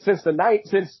this shit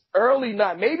since early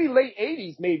maybe late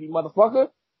 80s, maybe, motherfucker.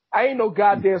 I ain't no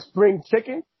goddamn spring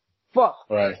chicken. Fuck.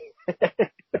 Right.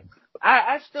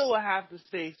 I still would have to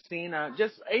say Cena.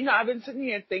 Just, you know, I've been sitting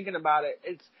here thinking about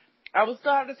it. I would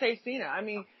still have to say Cena. I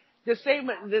mean, the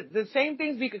same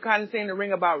things we could kind of say in the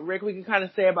ring about Rick, we could kind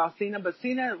of say about Cena, but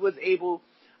Cena was able,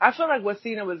 I feel like what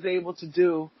Cena was able to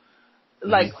do,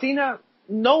 like Cena,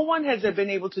 no one has been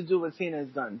able to do what Cena has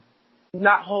done.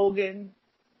 Not Hogan,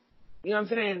 you know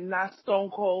what I'm saying? Not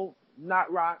Stone Cold,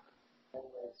 not Rock.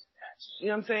 You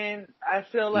know what I'm saying? I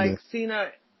feel like Cena,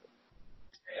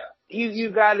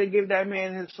 you gotta give that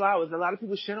man his flowers. A lot of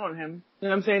people shit on him. You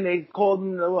know what I'm saying? They called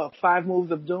him the 5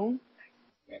 moves of doom.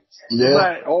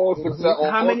 Yeah. But all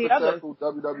successful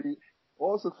WWE,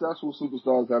 all successful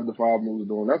superstars have the 5 moves of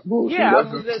doom. That's bullshit.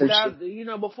 Yeah, you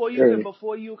know, before you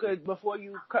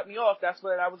cut me off, that's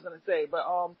what I was gonna say. But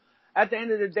at the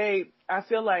end of the day, I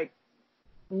feel like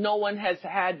no one has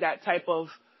had that type of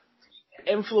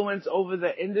influence over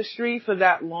the industry for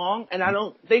that long, and I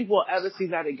don't think we'll ever see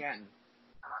that again.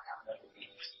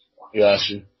 Got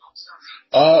you.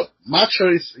 My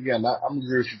choice, again, I'm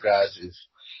agree with you guys, is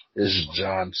is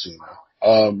John Cena.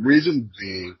 Reason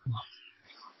being,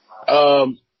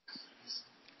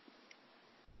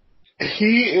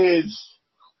 he is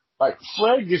like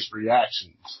Fred gets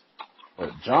reactions, but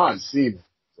John Cena,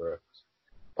 bro,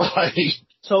 like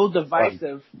So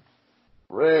divisive.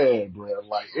 Red, bro,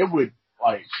 like it would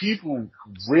like people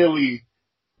really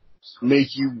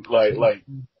make you like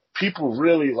people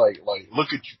really like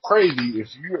look at you crazy if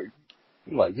you're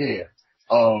like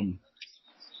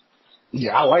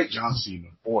yeah, I like John Cena,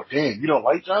 or damn, you don't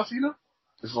like John Cena?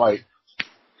 It's like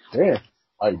damn,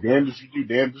 like damned if you do,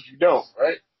 damned if you don't,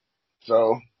 right?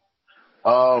 So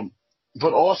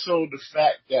but also the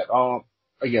fact that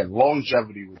again,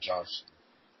 longevity with John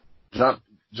Cena.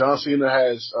 John Cena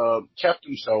has kept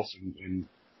himself in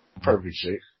perfect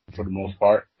shape for the most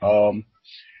part.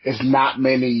 It's not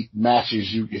many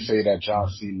matches you can say that John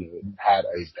Cena had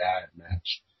a bad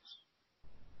match.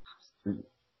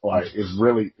 Like it's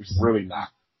really not.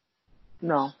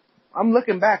 No. I'm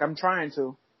looking back. I'm trying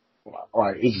to.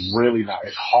 Like it's really not.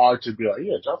 It's hard to be like,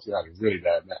 yeah, John Cena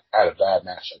had a bad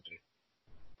match. I think.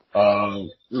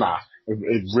 Nah,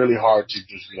 it's really hard to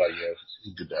just be like, yeah,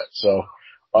 he did that. So,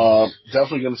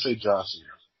 definitely gonna say John Cena.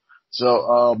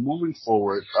 So, moving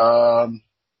forward,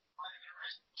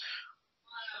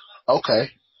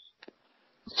 okay,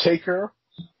 Taker,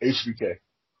 HBK.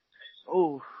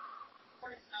 Ooh.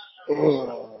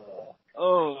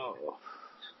 Oh.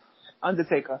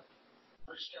 Undertaker.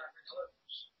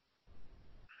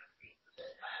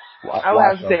 I would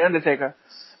have to say Undertaker.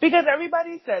 Because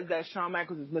everybody says that Shawn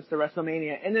Michaels is Mr.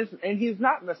 WrestleMania, and he's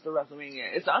not Mr.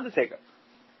 WrestleMania. It's the Undertaker.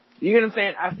 You get what I'm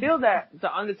saying? I feel that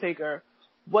the Undertaker,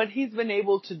 what he's been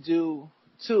able to do,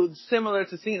 similar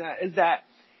to Cena, is that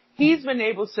he's been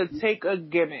able to take a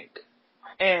gimmick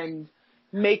and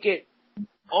make it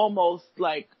almost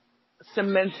like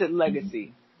cemented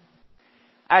legacy.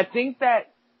 I think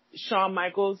that Shawn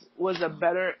Michaels was a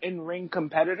better in-ring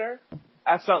competitor.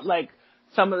 I felt like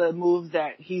some of the moves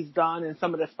that he's done and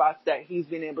some of the spots that he's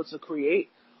been able to create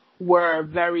were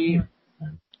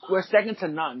second to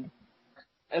none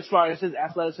as far as his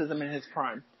athleticism in his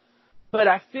prime. But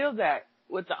I feel that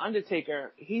with The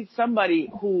Undertaker, he's somebody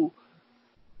who,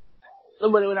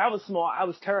 when I was small, I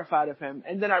was terrified of him,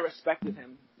 and then I respected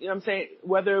him. You know what I'm saying?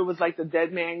 Whether it was like the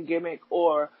Dead Man gimmick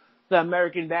or the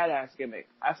American Badass gimmick,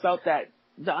 I felt that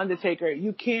The Undertaker,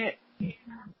 you can't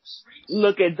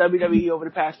look at WWE over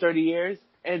the past 30 years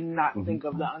and not think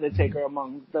of The Undertaker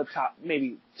among the top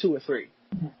maybe 2 or 3.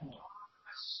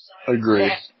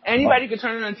 Agree. Anybody could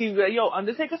turn on TV and be like, yo,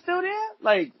 Undertaker's still there?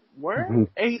 Like, word?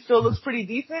 And he still looks pretty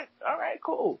decent? Alright,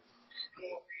 cool.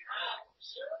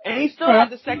 And he still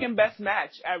had the second best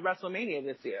match at WrestleMania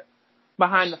this year,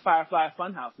 behind the Firefly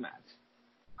Funhouse match.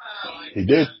 He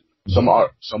did. Some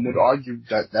would argue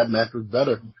that match was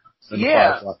better than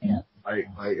the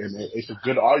Firefly. And it's a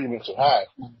good argument to have.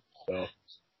 So,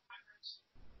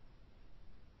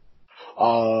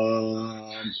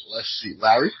 let's see,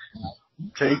 Larry,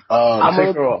 Taker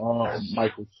or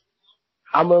Michaels.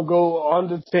 I'm gonna go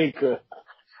Undertaker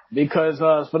because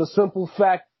for the simple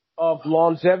fact of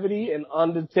longevity and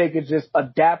Undertaker just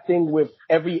adapting with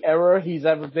every era he's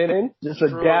ever been in, just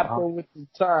adapting with the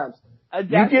times.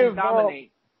 Adapt and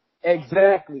dominate.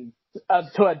 Exactly.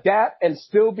 To adapt and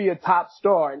still be a top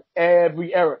star in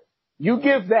every era. You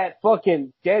give that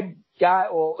fucking dead guy,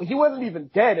 or he wasn't even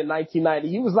dead in 1990.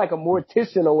 He was like a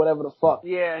mortician or whatever the fuck.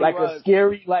 Yeah, like a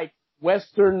scary, like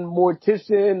Western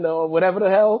mortician or whatever the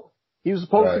hell. He was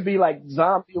supposed to be like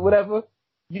zombie or whatever.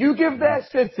 You give that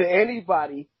shit to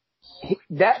anybody,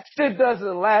 that shit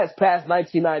doesn't last past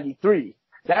 1993.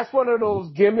 That's one of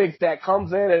those gimmicks that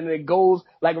comes in and it goes,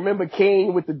 like remember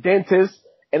Kane with the dentist?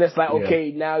 And it's like,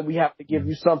 okay, now we have to give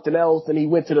you something else. And he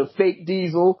went to the fake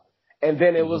Diesel. And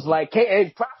then it was like,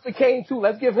 and props to Kane too.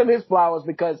 Let's give him his flowers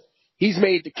because he's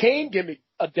made the Kane gimmick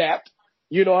adapt.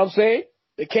 You know what I'm saying?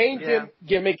 The Kane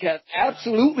gimmick has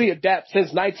absolutely adapted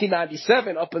since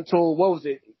 1997 up until, what was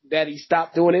it, that he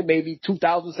stopped doing it? Maybe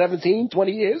 2017,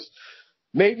 20 years?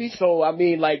 Maybe. So, I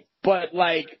mean, like, but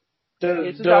like,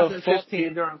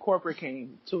 2015 during Corporate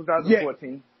Kane,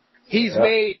 2014. He's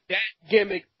made that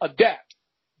gimmick adapt.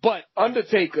 But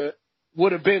Undertaker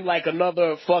would have been like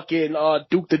another fucking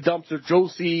Duke the Dumpster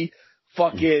Josie,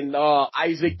 fucking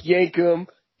Isaac Yankem.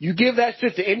 You give that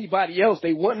shit to anybody else,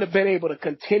 they wouldn't have been able to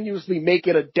continuously make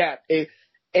it adapt.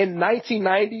 In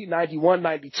 1990, 91,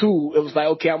 92, it was like,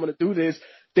 okay, I'm gonna do this.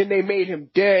 Then they made him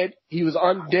dead. He was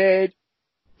undead.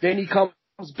 Then he comes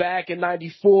back in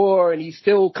 94 and he's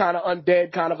still kind of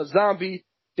undead, kind of a zombie.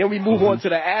 Then we move on to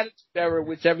the Attitude Era,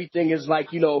 which everything is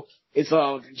like, you know, it's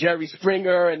Jerry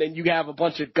Springer, and then you have a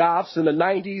bunch of goths in the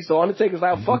 90s. So Undertaker's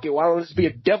like, fuck it, why don't I just be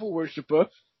a devil worshiper?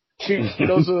 So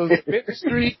the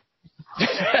ministry.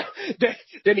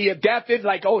 Then he adapted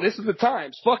like, oh, this is the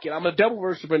times. Fuck it, I'm a devil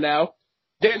worshiper now.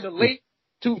 Then the late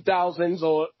 2000s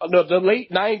or no, the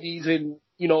late 90s and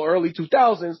early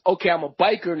 2000s. Okay, I'm a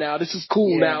biker now. This is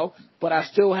cool now, but I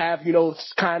still have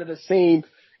kind of the same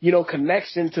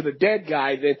connection to the dead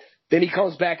guy. Then he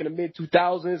comes back in the mid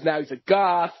 2000s. Now he's a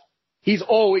goth. He's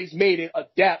always made it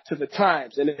adapt to the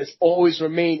times, and it's always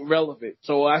remained relevant.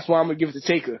 So that's why I'm gonna give it to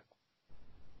Taker.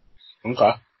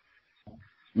 Okay,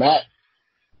 Matt.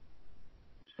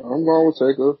 I'm going with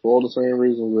Taker for all the same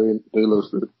reasons they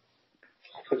listed.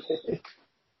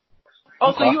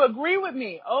 Oh, so you agree with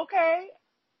me? Okay.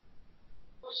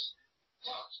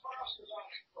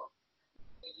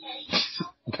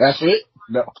 That's it?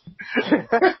 No.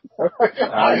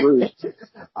 I agree.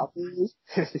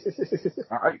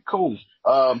 All right, cool.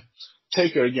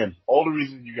 Taker again. All the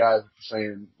reasons you guys are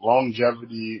saying.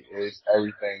 Longevity is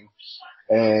everything,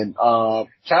 and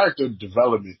character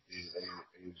development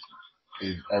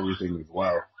is everything as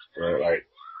well. Right? Like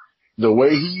the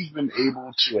way he's been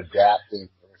able to adapt and,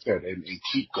 like I said, and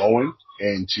keep going,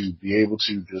 and to be able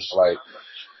to just like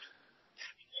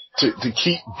to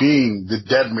keep being the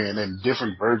dead man and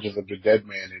different versions of the dead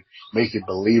man and make it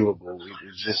believable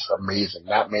is just amazing.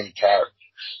 Not many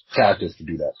characters can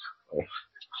do that,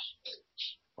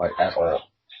 like at all.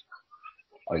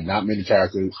 Like not many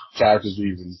characters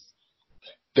even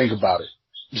think about it.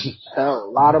 Hell,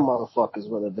 a lot of motherfuckers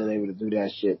would have been able to do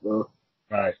that shit, bro.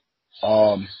 Right.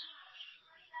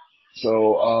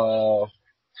 So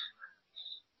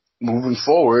moving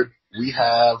forward, we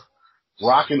have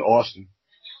Rock and Austin.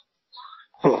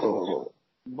 Bold.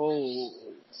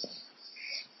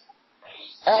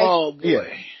 Oh, boy. Yeah.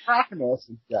 Rock and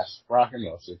Austin. Yes, Rock and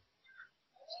Austin.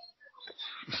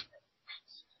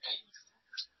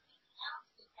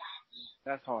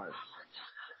 That's hard.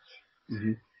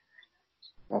 Mm-hmm.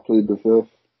 I plead the fifth.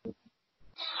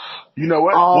 You know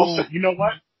what? You know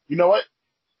what?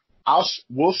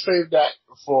 We'll save that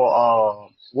for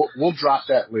we'll drop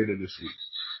that later this week.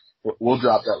 We'll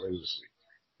drop that later this week.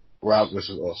 Rock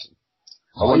versus Austin.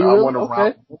 I want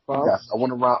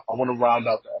to round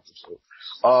out the episode.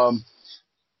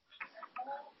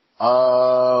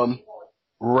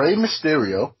 Rey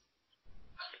Mysterio,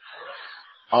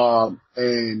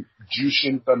 and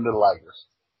Jushin Thunder Liger.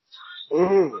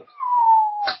 Mm-hmm.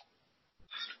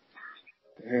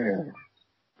 Damn.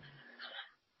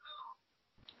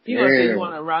 You gonna say you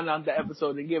want to round out the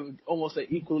episode and give almost an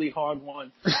equally hard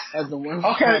one as the one.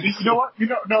 Okay, you know what? You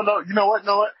know what?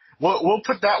 We'll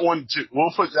put that one too.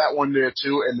 We'll put that one there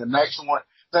too, and the next one.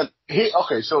 Then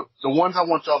okay, so the ones I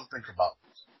want y'all to think about.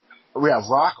 We have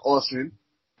Rock Austin,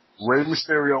 Rey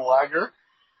Mysterio Liger,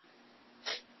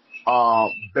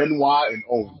 Benoit and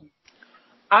Owen.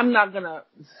 I'm not gonna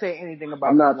say anything about.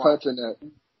 I'm not touching that.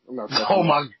 Oh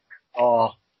my.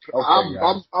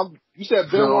 Okay, you said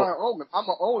Benoit and Owen. I'm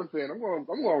an Owen fan. I'm going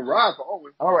to ride for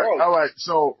Owen. All right.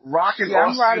 So Rock and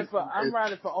Austin. I'm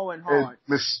riding for Owen hard.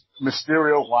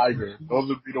 Mysterio Liger. Those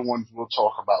would be the ones we'll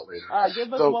talk about later. All right,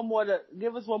 give us one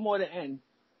more to end.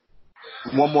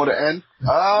 One more to end.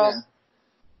 I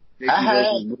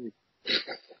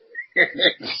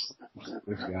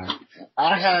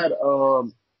had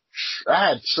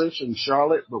Trish and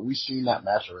Charlotte, but we've seen that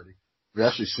match already. We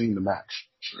actually seen the match.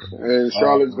 And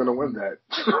Charlotte's going to win that.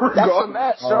 That's a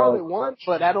match Charlotte won,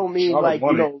 but that don't mean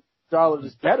Charlotte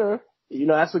is better.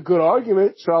 That's a good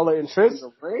argument. Charlotte and Trish is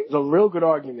a real good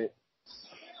argument.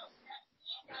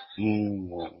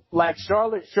 Like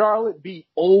Charlotte beat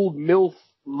old MILF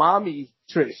mommy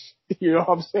Trish. You know what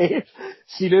I'm saying?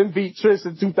 She didn't beat Trish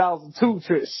in 2002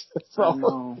 Trish.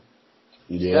 So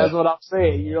that's what I'm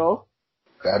saying,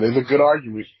 That is a good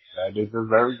argument. That is a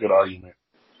very good argument.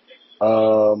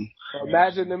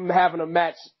 Imagine them having a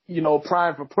match,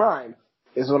 prime for prime,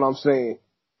 is what I'm saying.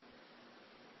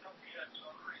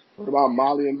 What about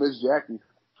Molly and Miss Jackie?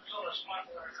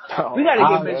 We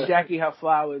gotta give Miss Jackie her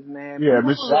flowers, man. Yeah,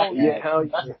 Miss Jackie. Yeah, hell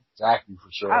yeah. Jackie for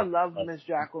sure. I love Miss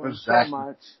Jacqueline so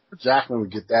much. Jacqueline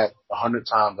would get that 100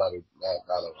 times out of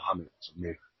 100 to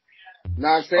me.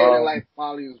 Not saying that like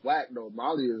Molly is whack though.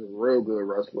 Molly is a real good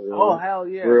wrestler. Oh hell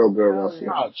yeah, real good wrestler.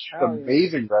 Yeah. She's an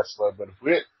amazing wrestler. But if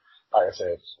we, like I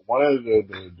said, one of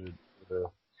the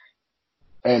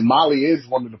and Molly is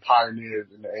one of the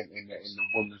pioneers in the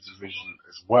women's division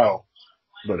as well.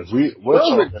 But if we're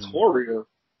talking Victoria.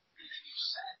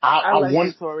 I like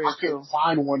Victoria I couldn't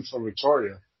find one for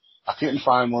Victoria.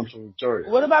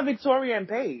 What about Victoria and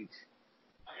Paige?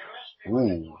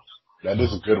 Ooh, that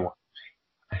is a good one.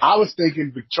 I was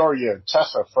thinking Victoria and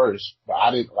Tessa first, but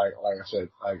I didn't like I said,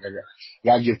 I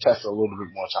gotta give Tessa a little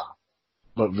bit more time.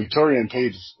 But Victoria and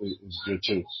Paige is good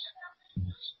too.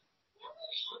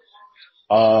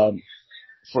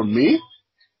 For me,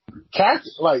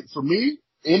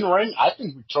 in ring, I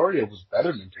think Victoria was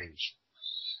better than Paige.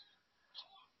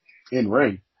 In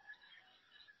ring.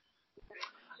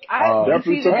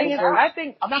 Definitely took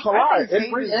I'm not gonna lie,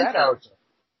 in ring and character.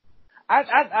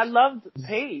 I loved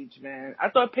Paige, man. I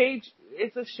thought Paige,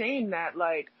 it's a shame that,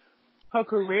 like, her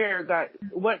career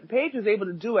what Paige was able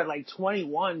to do at, like,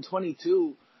 21, 22. You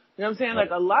know what I'm saying?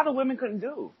 Like, a lot of women couldn't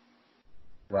do.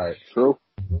 Right. True.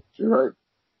 You're right.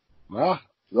 Nah.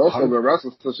 She's also been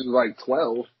wrestling since she was, like,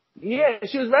 12. Yeah,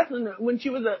 she was wrestling when she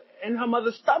was in her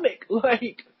mother's stomach.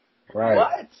 Like, right.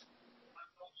 What?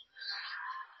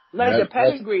 Like, the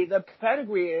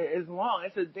pedigree is long.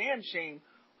 It's a damn shame.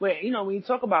 When you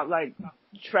talk about, like,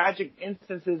 tragic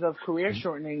instances of career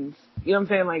shortenings, you know what I'm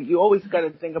saying? Like, you always got to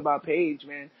think about Paige,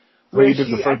 man. Paige is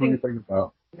the first one you think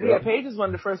about. Yeah, Paige is one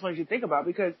of the first ones you think about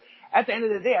because at the end of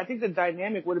the day, I think the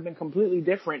dynamic would have been completely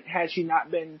different had she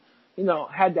not been,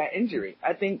 had that injury.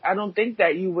 I don't think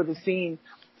that you would have seen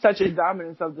such a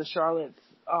dominance of the Charlottes,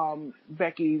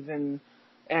 Becky's and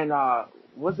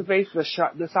what's the face?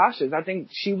 The Sashas. I think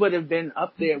she would have been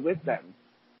up there with them.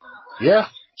 Yeah,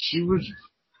 she was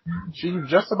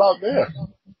just about there.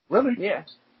 Really? Yeah.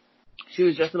 She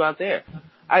was just about there.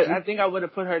 I think I would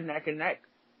have put her neck and neck,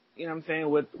 you know what I'm saying,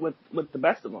 with the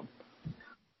best of them.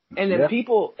 And then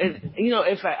people, and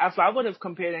if I would have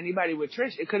compared anybody with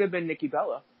Trish, it could have been Nikki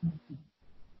Bella.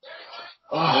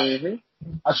 I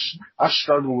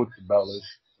struggle with the Bellas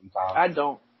sometimes. I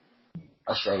don't.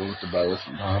 I struggle with the Bellas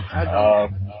sometimes. I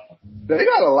don't. They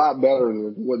got a lot better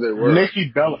than what they were.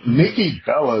 Nikki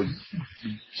Bella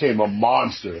became a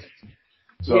monster.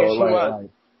 So yeah,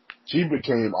 she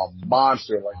became a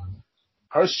monster. Like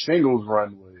her singles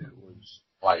run was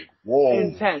like whoa,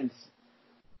 intense.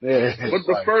 Yeah, but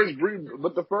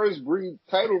the first Brie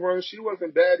title run, she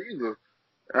wasn't bad either.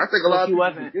 And I think a lot of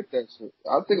people forget that shit.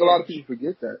 I think a lot of people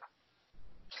forget that.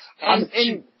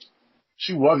 And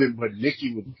she wasn't, but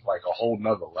Nikki was like a whole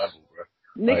nother level, bro.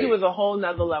 Nikki was a whole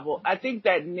nother level. I think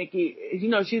that Nikki,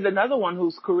 she's another one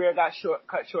whose career got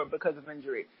cut short because of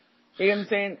injury. You know what I'm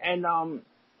saying? And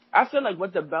I feel like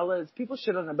with the Bellas, people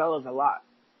shit on the Bellas a lot.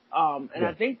 And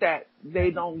I think that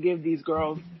they don't give these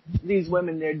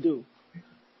women their due.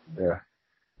 Yeah.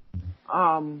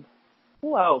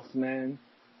 Who else, man?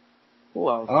 Who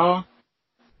else?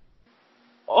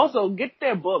 Also, get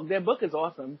their book. Their book is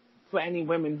awesome for any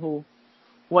women who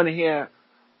want to hear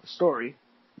a story.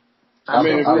 I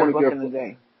mean,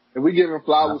 if we giving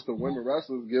flowers to women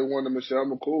wrestlers, give one to Michelle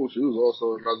McCool. She was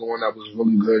also another one that was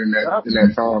really good in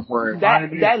that time frame.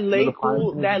 That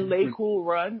Lay Cool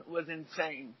run was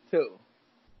insane too.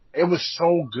 It was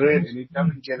so good, and it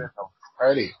doesn't get enough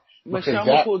credit. Michelle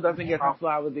McCool doesn't get her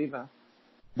flowers either.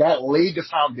 That laid the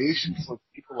foundation for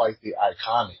people like the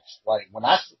Iconics. Like when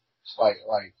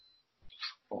like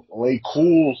Lay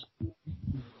Cool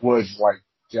was like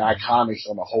the Iconics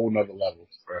on a whole nother level,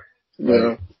 bro.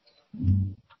 Yeah.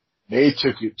 They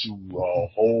took it to a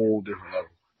whole different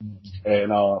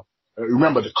level. And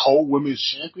remember the Cold Women's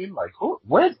Champion? Like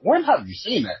when have you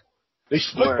seen that? They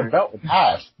split the belt in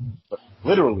half, but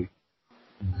literally.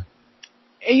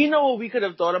 And you know what we could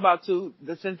have thought about too?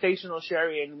 The sensational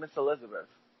Sherry and Miss Elizabeth.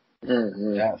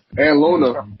 Mm-hmm. Yeah. And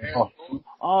Luna.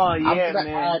 Oh yeah,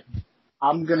 man.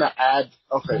 I'm gonna add.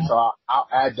 Okay, so I'll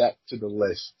add that to the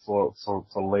list for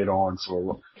later on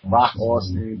for Rock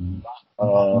Austin,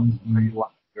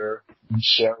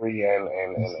 Sherry and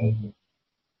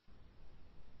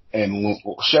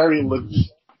Sherry and Liz.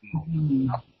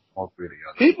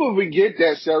 People forget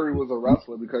that Sherry was a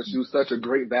wrestler because she was such a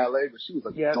great ballet, but she was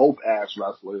a dope ass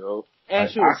wrestler, yo. And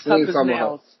she was tough as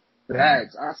nails.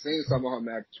 I seen some of her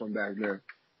matches from back then.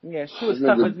 Yeah, she was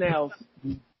tough as nails.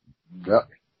 Yep.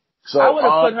 So I would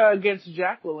have put her against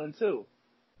Jacqueline too.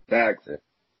 Facts.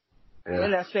 Yeah.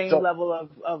 In that same level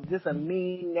of just a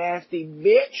mean, nasty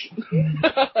bitch.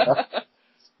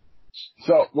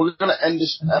 So we're gonna end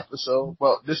this episode.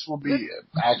 Well, this will be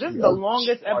this is the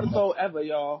longest episode ever,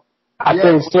 y'all. I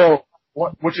think so.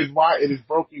 Which is why it is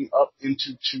broken up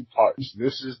into two parts.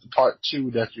 This is the part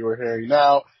 2 that you're hearing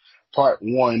now. Part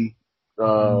 1,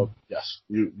 yes,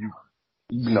 you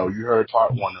heard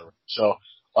part 1 already.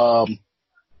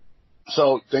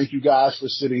 So thank you guys for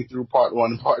sitting through part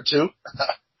 1 and part 2.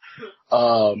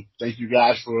 Thank you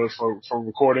guys for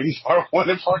recording part 1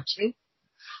 and part 2.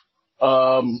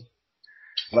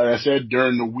 Like I said,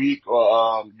 during the week,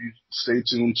 you stay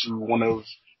tuned to one of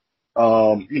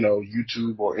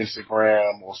YouTube or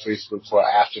Instagram or Facebook for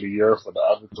After the Year for the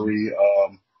other three,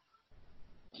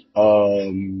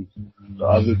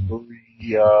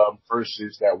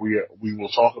 verses that we will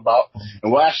talk about,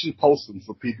 and we'll actually post them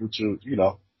for people to,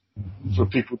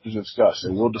 discuss,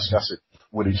 and we'll discuss it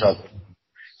with each other.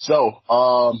 So,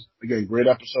 again, great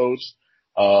episodes.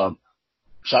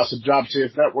 Shouts to Job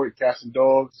Tears Network, Cats and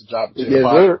Dogs, the Job Tears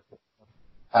Podcast.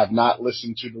 Have not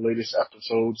listened to the latest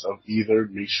episodes of either,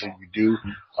 make sure you do.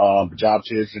 Job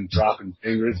Tears been dropping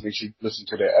fingers. Make sure you listen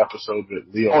to their episode with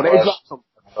Leo Rush. They dropped some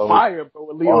fire, bro,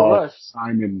 with Leo Rush.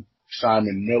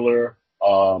 Simon Miller.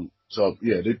 So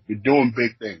yeah, they're doing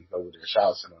big things over there.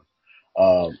 Shouts to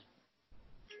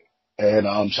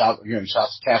them. Shouts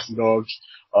to Cats and Dogs.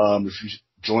 If you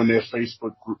join their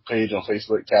Facebook group page on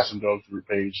Facebook, Cats and Dogs group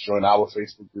page, join our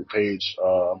Facebook group page,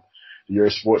 the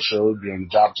Yerrr Sports Show, be on the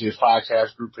Job Tears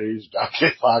Podcast group page, Job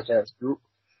Tears Podcast group.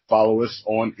 Follow us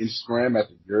on Instagram at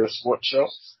the Yerrr Sports Show.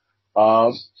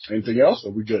 Anything else?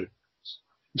 Are we good?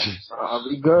 Are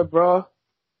we good, bro?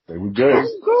 We good.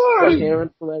 Good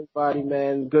hearing from everybody,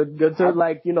 man. Good to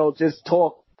just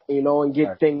talk, and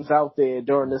get things out there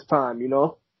during this time,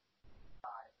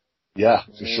 Yeah,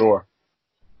 for sure.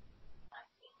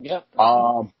 Yep.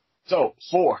 So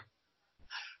for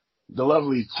the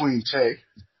lovely Queen Tay,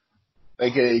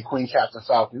 aka Queen Captain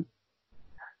Falcon.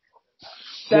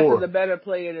 Steph is a better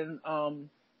player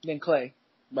than Clay,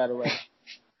 by the way.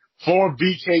 For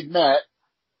BK Matt.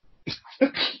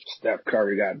 Steph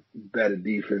Curry got better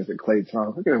defense than Klay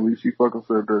Thompson. I can't believe she fucking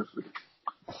said that shit.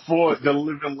 For the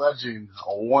living legend,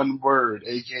 one word,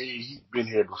 aka he's been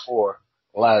here before,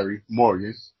 Larry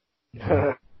Morgan.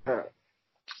 Larry,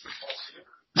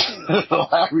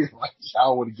 I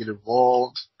want to get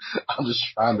involved. I'm just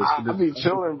trying to. I be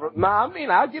chilling, bro. Nah,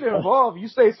 I get involved. You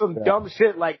say some dumb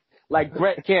shit like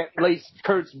Brett can't lace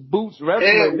Kurt's boots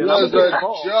wrestling. It was a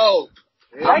joke.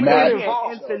 I'm getting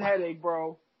an instant headache,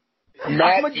 bro. I'm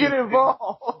gonna get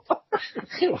involved.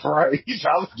 Right, he's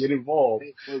trying to get involved.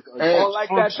 Or like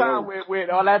that time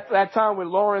that time when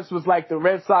Lawrence was like the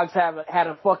Red Sox had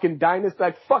a fucking dynasty.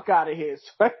 Like, fuck out of here.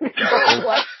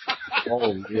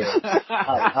 Oh yeah,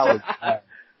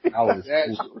 that was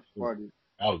funny.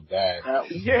 That was bad.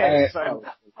 Yeah,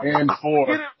 and for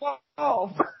get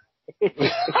involved. And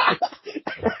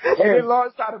then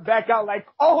Lawrence tried to back out like,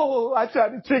 oh, I tried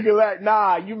to trigger that.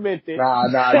 Nah, you meant it. Nah.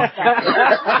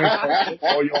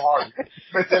 All your heart.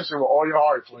 Meant that shit with all your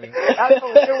heart, man.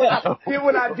 Then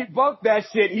when I debunked that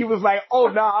shit, he was like, oh,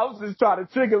 nah, I was just trying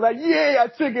to trigger that. Yeah, I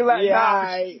triggered that.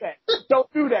 Yeah, nah,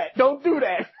 don't do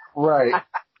that. Right.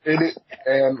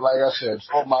 And like I said,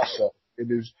 for myself, it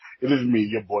is me,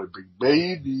 your boy Big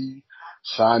Baby,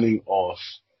 signing off.